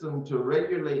system to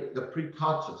regulate the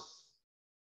preconscious,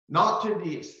 not to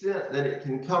the extent that it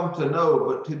can come to know,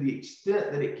 but to the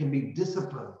extent that it can be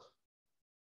disciplined.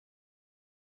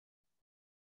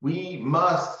 We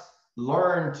must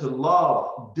learn to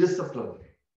love discipline.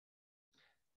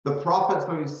 The Prophet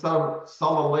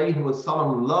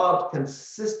ﷺ loved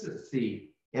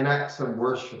consistency in acts of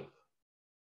worship.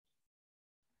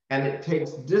 And it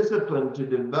takes discipline to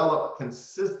develop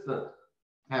consistent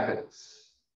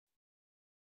habits.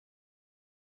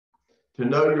 To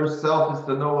know yourself is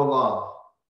to know Allah.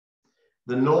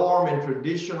 The norm in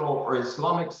traditional or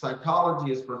Islamic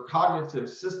psychology is for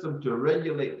cognitive system to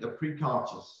regulate the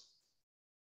preconscious,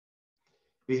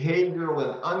 behavioral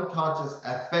and unconscious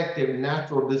affective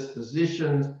natural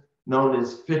dispositions known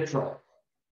as fitra,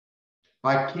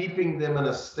 by keeping them in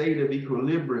a state of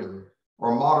equilibrium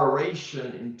or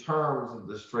moderation in terms of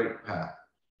the straight path.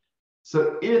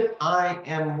 So if I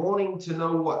am wanting to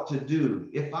know what to do,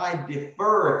 if I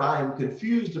defer, if I am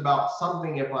confused about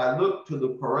something, if I look to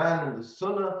the Quran and the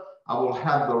Sunnah, I will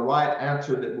have the right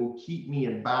answer that will keep me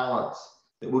in balance,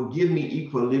 that will give me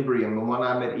equilibrium. And when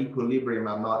I'm at equilibrium,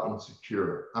 I'm not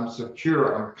insecure. I'm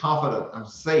secure, I'm confident, I'm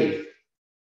safe.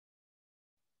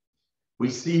 We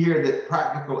see here that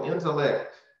practical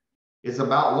intellect is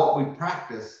about what we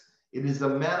practice. It is a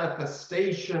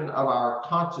manifestation of our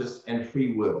conscious and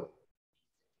free will.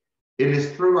 It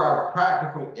is through our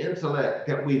practical intellect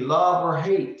that we love or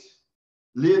hate,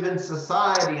 live in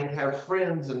society, and have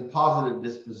friends and positive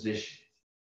dispositions.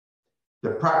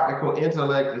 The practical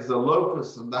intellect is the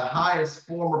locus of the highest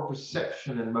form of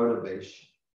perception and motivation.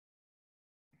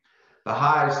 The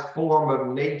highest form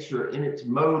of nature in its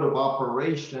mode of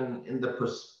operation in the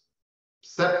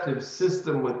perceptive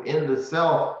system within the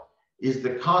self is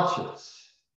the conscience,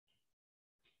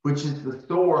 which is the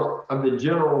source of the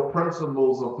general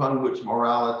principles upon which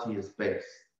morality is based.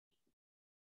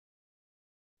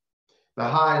 The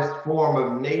highest form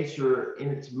of nature in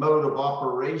its mode of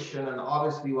operation, and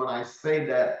obviously when I say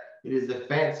that, it is a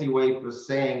fancy way for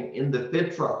saying in the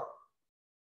fitra,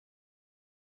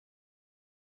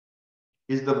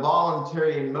 is the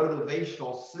voluntary and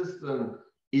motivational system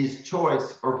is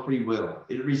choice or free will.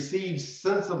 It receives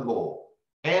sensible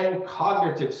and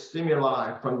cognitive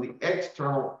stimuli from the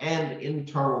external and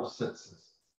internal senses.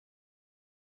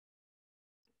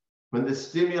 When the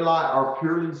stimuli are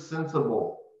purely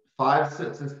sensible, 5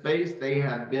 senses based, they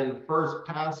have been first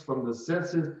passed from the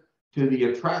senses to the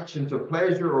attraction to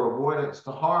pleasure or avoidance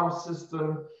to harm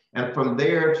system, and from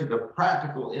there to the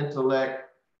practical intellect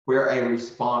where a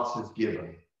response is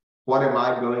given. What am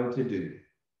I going to do?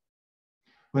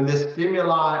 When the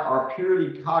stimuli are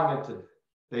purely cognitive,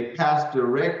 they pass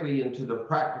directly into the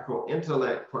practical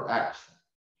intellect for action.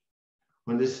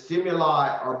 When the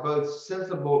stimuli are both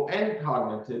sensible and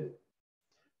cognitive,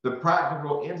 the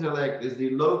practical intellect is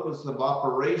the locus of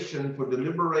operation for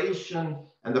deliberation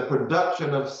and the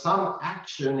production of some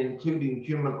action, including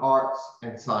human arts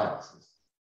and sciences.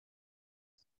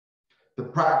 The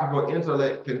practical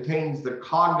intellect contains the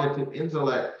cognitive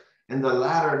intellect, and the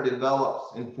latter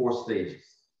develops in 4 stages.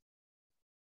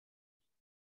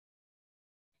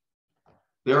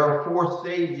 There are 4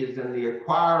 stages in the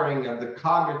acquiring of the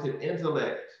cognitive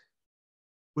intellect,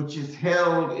 which is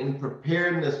held in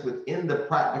preparedness within the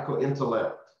practical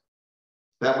intellect,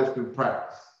 that which we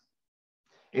practice.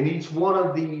 And each one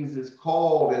of these is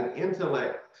called an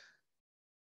intellect.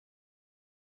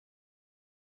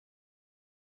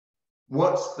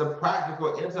 Once the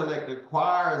practical intellect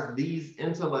acquires these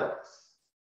intellects,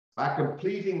 by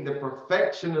completing the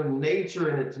perfection of nature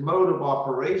in its mode of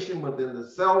operation within the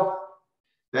self,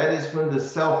 that is when the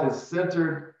self is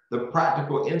centered, the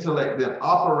practical intellect then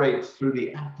operates through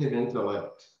the active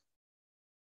intellect.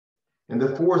 And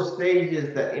the 4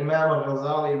 stages that Imam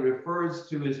Al-Ghazali refers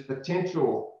to is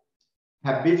potential,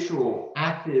 habitual,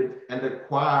 active, and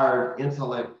acquired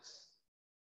intellects.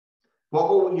 What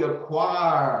will we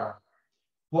acquire?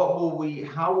 How will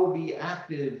we be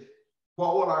active?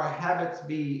 What will our habits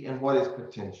be, and what is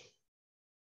potential?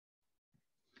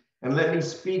 And let me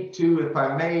speak to, if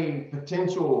I may,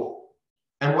 potential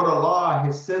and what Allah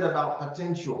has said about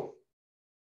potential.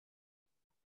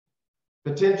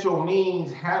 Potential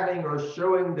means having or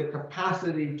showing the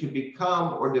capacity to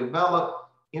become or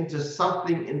develop into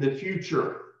something in the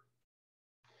future.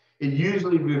 It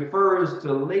usually refers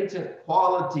to latent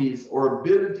qualities or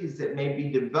abilities that may be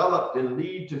developed and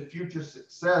lead to future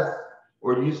success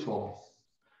or usefulness.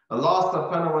 Allah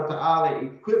subhanahu wa ta'ala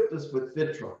equipped us with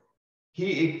fitra.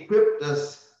 He equipped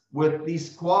us with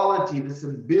this quality, this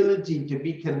ability to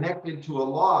be connected to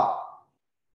Allah.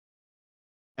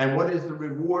 And what is the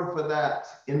reward for that?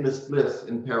 Endless bliss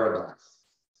in paradise,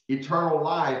 eternal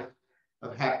life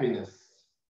of happiness.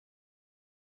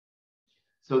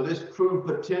 So this true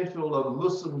potential of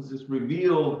Muslims is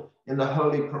revealed in the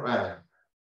Holy Quran.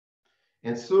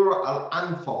 In Surah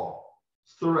Al-Anfal,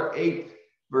 Surah 8,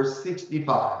 verse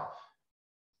 65.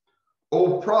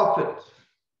 O Prophet,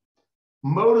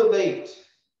 motivate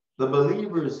the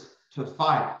believers to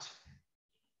fight.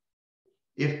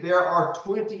 If there are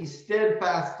 20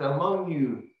 steadfast among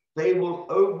you, they will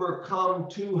overcome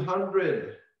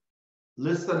 200.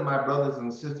 Listen, my brothers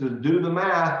and sisters, do the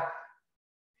math.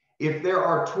 If there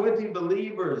are 20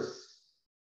 believers,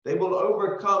 they will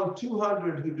overcome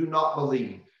 200 who do not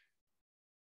believe.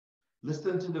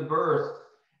 Listen to the verse.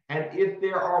 And if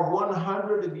there are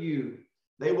 100 of you,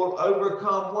 they will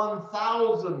overcome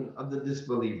 1,000 of the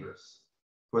disbelievers.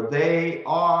 For they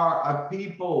are a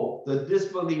people, the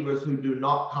disbelievers, who do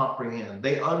not comprehend.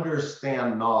 They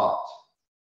understand not.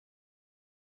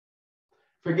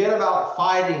 Forget about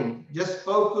fighting. Just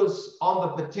focus on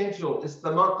the potential. It's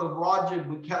the month of Rajab.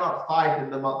 We cannot fight in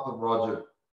the month of Rajab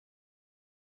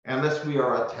unless we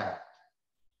are attacked.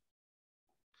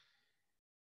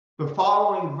 The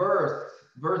following verse,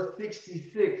 verse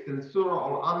 66 in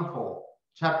Surah Al-Anfal,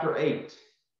 chapter 8.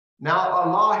 Now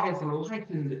Allah has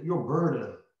lightened your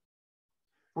burden,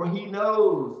 for He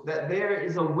knows that there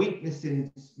is a weakness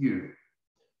in you.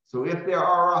 So if there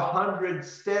are 100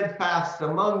 steadfast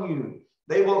among you,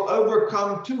 they will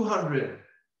overcome 200.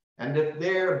 And if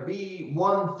there be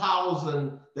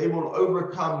 1,000, they will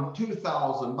overcome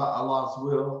 2,000 by Allah's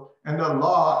will. And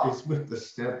Allah is with the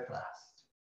steadfast.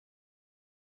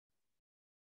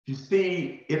 You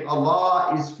see, if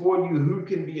Allah is for you, who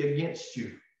can be against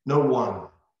you? No one.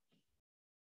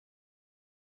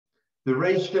 The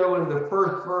ratio in the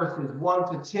first verse is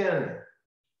 1 to 10.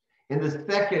 In the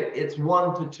second, it's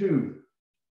 1 to 2.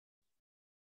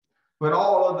 When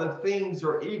all of the things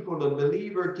are equal, a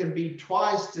believer can be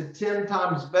twice to 10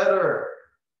 times better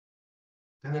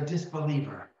than a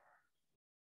disbeliever.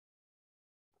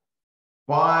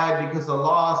 Why? Because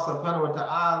Allah subhanahu wa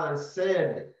ta'ala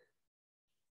said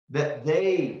that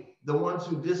they, the ones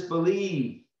who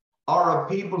disbelieve, are a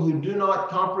people who do not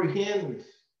comprehend.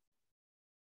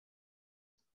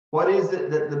 What is it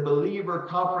that the believer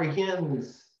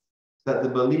comprehends that the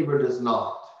believer does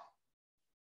not?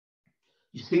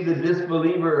 You see, the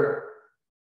disbelievers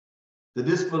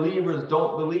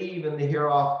don't believe in the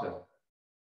hereafter.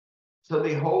 So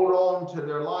they hold on to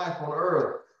their life on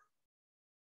earth.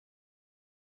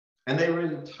 And they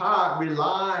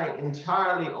rely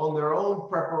entirely on their own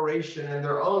preparation and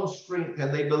their own strength.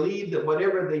 And they believe that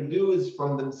whatever they do is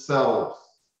from themselves.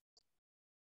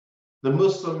 The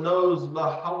Muslim knows,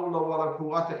 La hawla wa la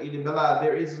quwwata illa billah.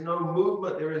 There is no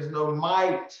movement, there is no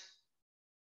might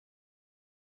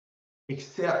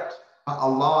except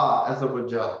Allah Azza wa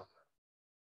Jal.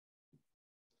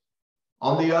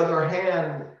 On the other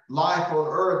hand, life on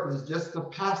earth is just a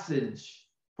passage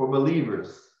for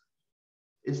believers.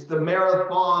 It's the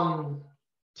marathon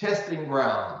testing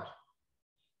ground.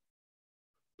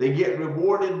 They get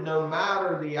rewarded no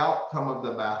matter the outcome of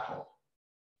the battle.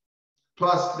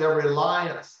 Plus, their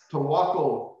reliance,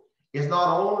 tawakkul, is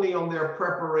not only on their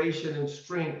preparation and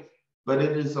strength, but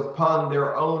it is upon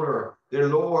their owner, their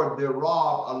Lord, their Rabb,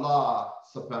 Allah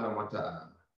subhanahu wa ta'ala.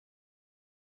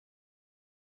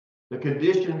 The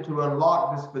condition to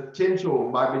unlock this potential,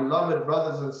 my beloved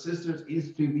brothers and sisters,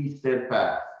 is to be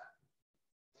steadfast.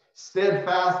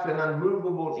 Steadfast and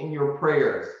unmovable in your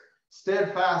prayers.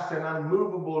 Steadfast and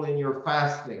unmovable in your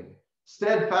fasting.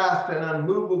 Steadfast and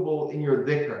unmovable in your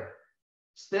dhikr.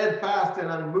 Steadfast and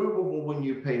unmovable when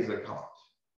you pay zakat.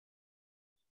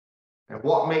 And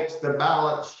what makes the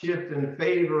balance shift in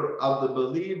favor of the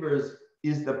believers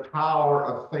is the power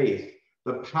of faith,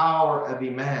 the power of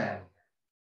Iman.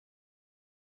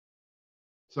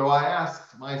 So I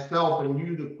asked myself and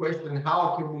you the question,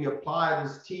 how can we apply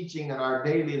this teaching in our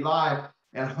daily life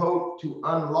and hope to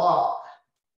unlock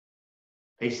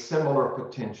a similar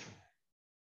potential?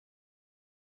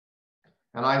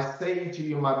 And I say to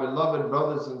you, my beloved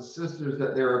brothers and sisters,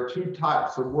 that there are two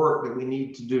types of work that we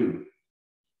need to do.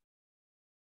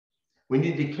 We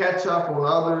need to catch up on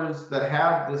others that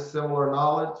have this similar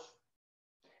knowledge,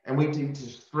 and we need to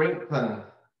strengthen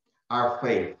our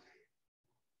faith.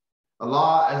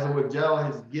 Allah Azza wa Jal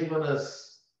has given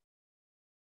us,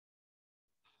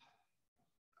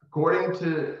 according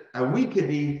to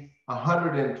Al-Waqidi,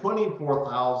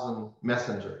 124,000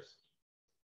 messengers,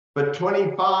 but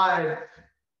 25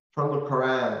 from the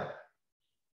Quran.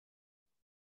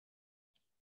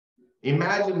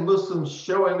 Imagine Muslims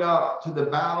showing up to the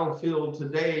battlefield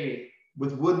today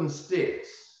with wooden sticks.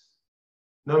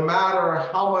 No matter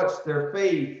how much their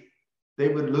faith, they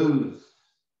would lose.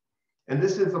 And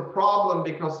this is a problem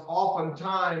because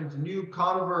oftentimes new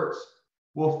converts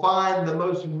will find the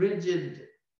most rigid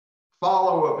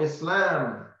follower of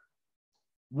Islam.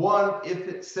 One, if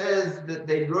it says that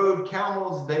they drove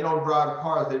camels, they don't drive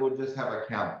cars, they will just have a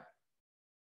camel.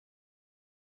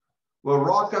 Well,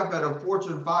 rock up at a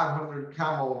Fortune 500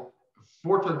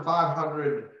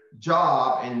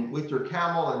 job and with your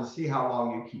camel and see how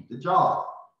long you keep the job.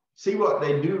 See what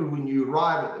they do when you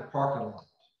arrive at the parking lot.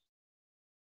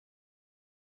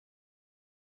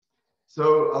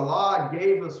 So Allah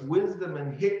gave us wisdom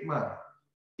and hikmah.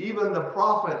 Even the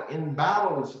Prophet in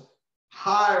battles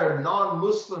hired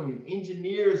non-Muslim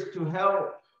engineers to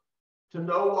help to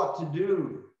know what to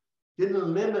do. Didn't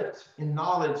limit in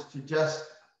knowledge to just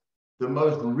the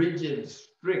most rigid,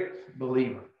 strict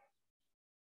believer.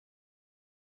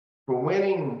 For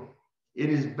winning, it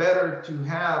is better to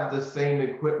have the same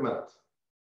equipment.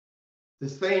 The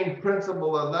same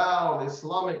principle allowed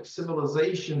Islamic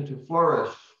civilization to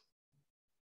flourish.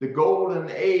 The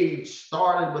golden age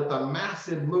started with a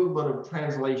massive movement of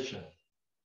translation.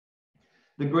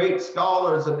 The great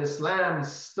scholars of Islam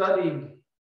studied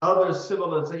other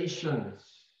civilizations.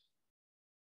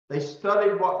 They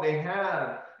studied what they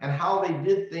had and how they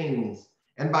did things.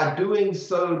 And by doing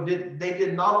so, they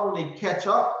did not only catch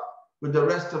up with the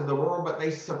rest of the world, but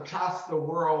they surpassed the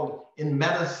world in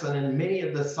medicine and many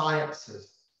of the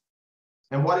sciences.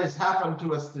 And what has happened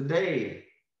to us today,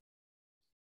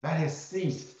 that has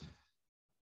ceased.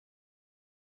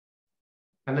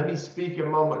 And let me speak a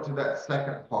moment to that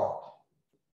second part.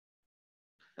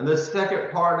 And the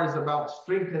second part is about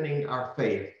strengthening our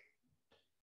faith.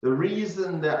 The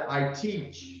reason that I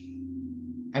teach,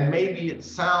 and maybe it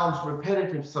sounds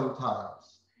repetitive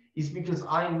sometimes, is because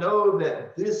I know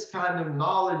that this kind of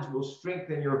knowledge will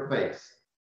strengthen your faith,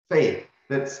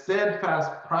 that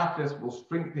steadfast practice will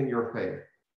strengthen your faith.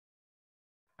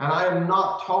 And I am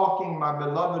not talking, my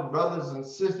beloved brothers and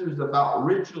sisters, about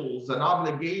rituals and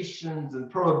obligations and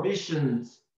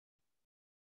prohibitions.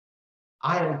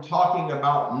 I am talking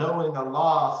about knowing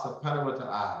Allah subhanahu wa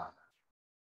ta'ala.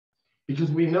 Because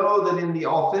we know that in the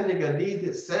authentic hadith,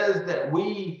 it says that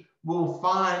we will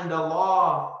find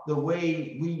Allah the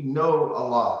way we know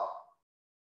Allah.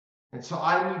 And so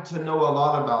I need to know a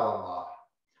lot about Allah.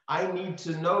 I need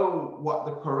to know what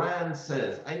the Quran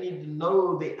says. I need to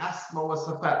know the asma wa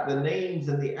sifat, the names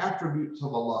and the attributes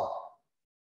of Allah.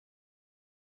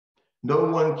 No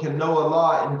one can know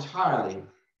Allah entirely.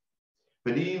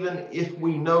 But even if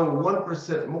we know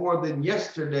 1% more than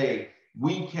yesterday,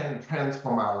 we can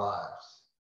transform our lives.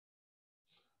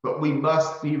 But we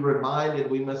must be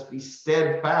reminded, we must be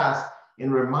steadfast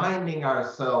in reminding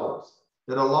ourselves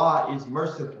that Allah is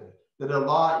merciful, that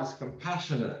Allah is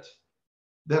compassionate,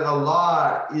 that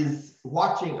Allah is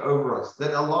watching over us,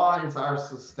 that Allah is our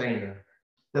sustainer,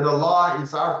 that Allah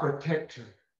is our protector,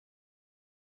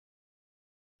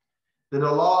 that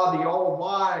Allah, the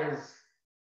All-Wise,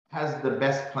 has the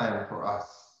best plan for us.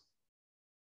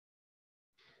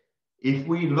 If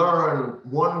we learn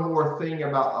one more thing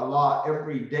about Allah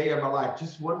every day of our life,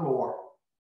 just one more,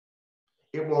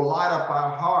 It will light up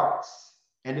our hearts,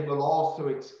 and it will also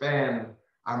expand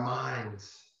our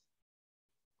minds.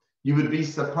 You would be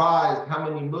surprised how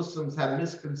many Muslims have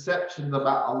misconceptions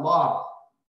about Allah,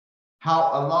 how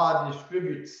Allah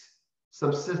distributes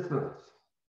subsistence,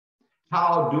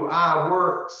 how dua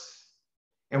works,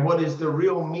 and what is the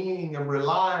real meaning of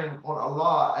relying on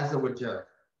Allah Azza wa Jalla.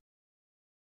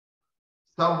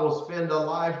 Some will spend a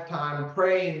lifetime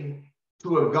praying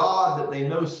to a God that they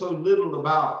know so little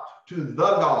about, to the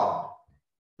God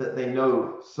that they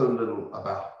know so little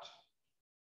about.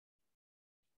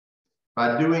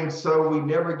 By doing so, we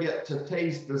never get to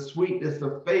taste the sweetness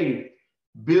of faith,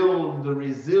 build the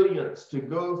resilience to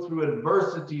go through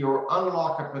adversity, or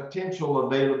unlock a potential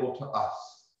available to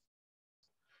us.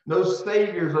 No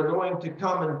saviors are going to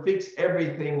come and fix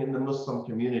everything in the Muslim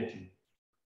community.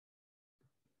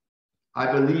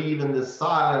 I believe in the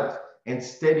silent and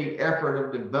steady effort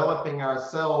of developing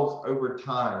ourselves over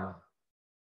time.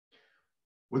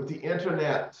 With the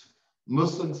internet,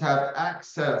 Muslims have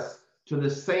access to the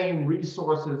same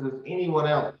resources as anyone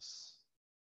else.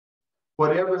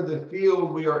 Whatever the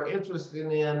field we are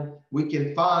interested in, we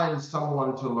can find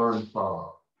someone to learn from.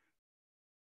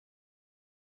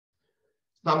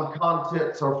 Some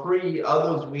contents are free,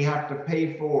 others we have to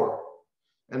pay for,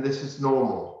 and this is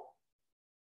normal.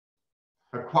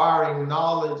 Acquiring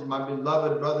knowledge, my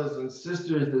beloved brothers and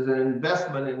sisters, is an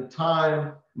investment in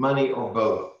time, money, or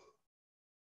both.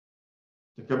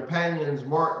 The companions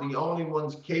weren't the only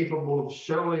ones capable of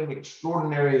showing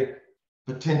extraordinary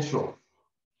potential.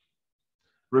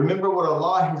 Remember what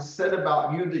Allah has said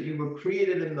about you, that you were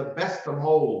created in the best of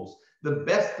molds. The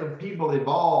best of people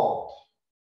evolved.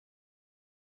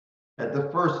 At the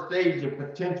first stage of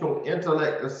potential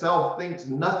intellect, the self thinks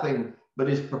nothing but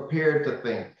is prepared to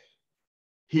think.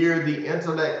 Here, the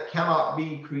intellect cannot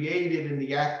be created in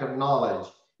the act of knowledge.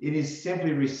 It is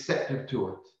simply receptive to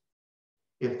it.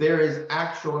 If there is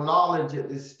actual knowledge at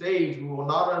this stage, we will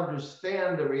not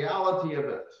understand the reality of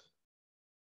it.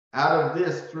 Out of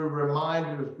this, through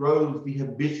reminders, grows the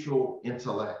habitual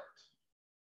intellect.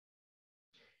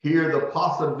 Here, the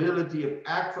possibility of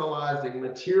actualizing,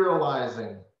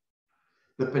 materializing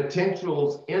the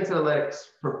potential's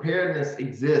intellect's preparedness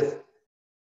exists.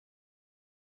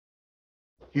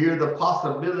 Here, the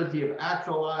possibility of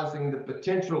actualizing the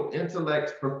potential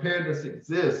intellect's preparedness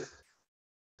exists.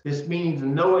 This means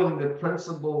knowing the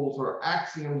principles or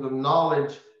axioms of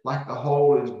knowledge like the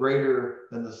whole is greater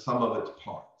than the sum of its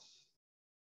parts.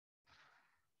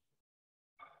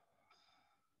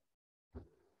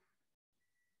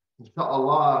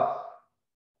 Inshallah,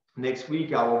 next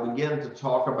week I will begin to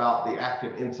talk about the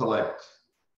active intellect.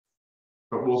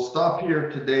 But we'll stop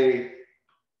here today,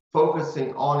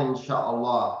 focusing on,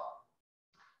 inshallah,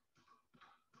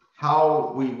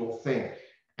 how we will think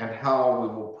and how we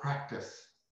will practice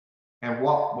and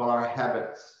what will our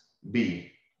habits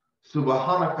be.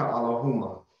 Subhanaka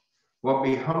Allahumma wa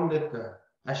bihamdika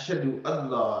ashhadu an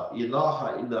la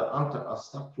ilaha illa anta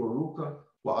astaghfiruka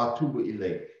wa atubu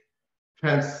ilayk.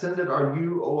 Transcendent are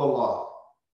you, O Allah,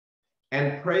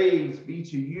 and praise be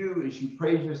to you as you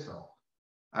praise yourself.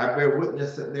 I bear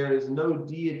witness that there is no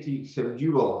deity except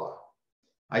you, Allah.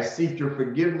 I seek your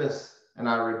forgiveness and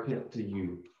I repent to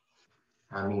you.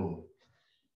 Ameen.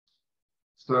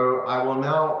 So I will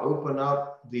now open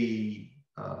up the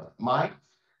mic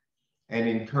and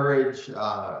encourage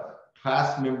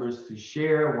class members to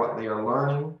share what they are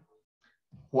learning,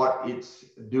 what it's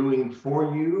doing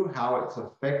for you, how it's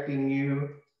affecting you,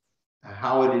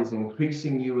 how it is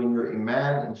increasing you in your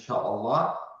iman,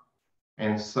 inshallah.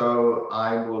 And so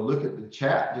I will look at the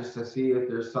chat just to see if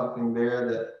there's something there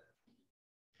that,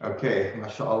 okay,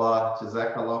 mashallah,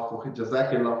 jazakallah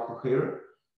khair.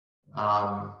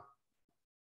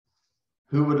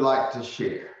 Who would like to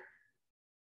share?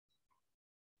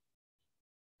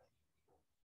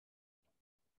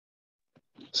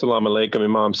 Assalamu alaikum,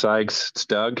 Imam Sykes. It's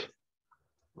Doug.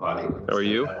 How are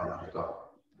you?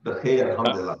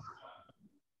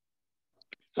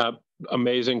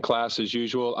 Amazing class as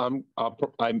usual.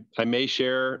 I may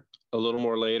share a little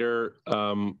more later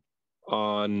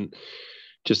on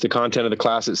just the content of the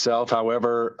class itself.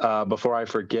 However, before I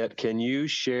forget, can you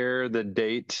share the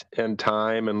date and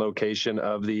time and location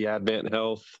of the Advent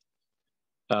Health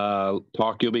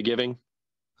talk you'll be giving?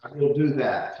 I will do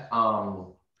that.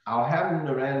 I'll have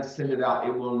Naran send it out.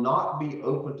 It will not be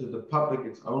open to the public.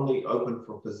 It's only open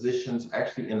for physicians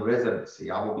actually in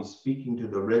residency. I will be speaking to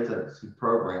the residency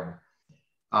program.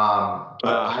 But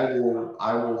I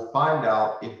will find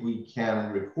out if we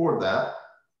can record that.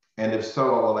 And if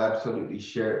so, I will absolutely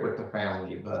share it with the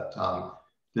family. But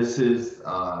this is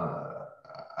a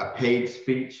a paid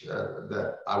speech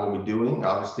that I will be doing.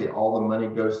 Obviously, all the money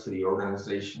goes to the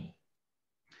organization.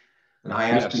 And I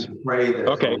ask you Yes. to pray that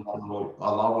Okay.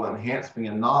 Allah will enhance me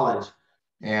in knowledge.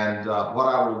 And what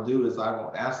I will do is I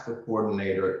will ask the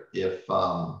coordinator if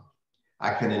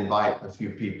I can invite a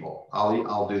few people.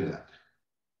 I'll do that.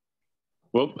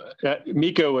 Well,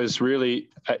 Miko was really,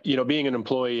 being an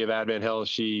employee of Advent Health,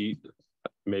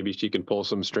 maybe she can pull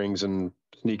some strings and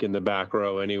sneak in the back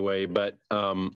row anyway. But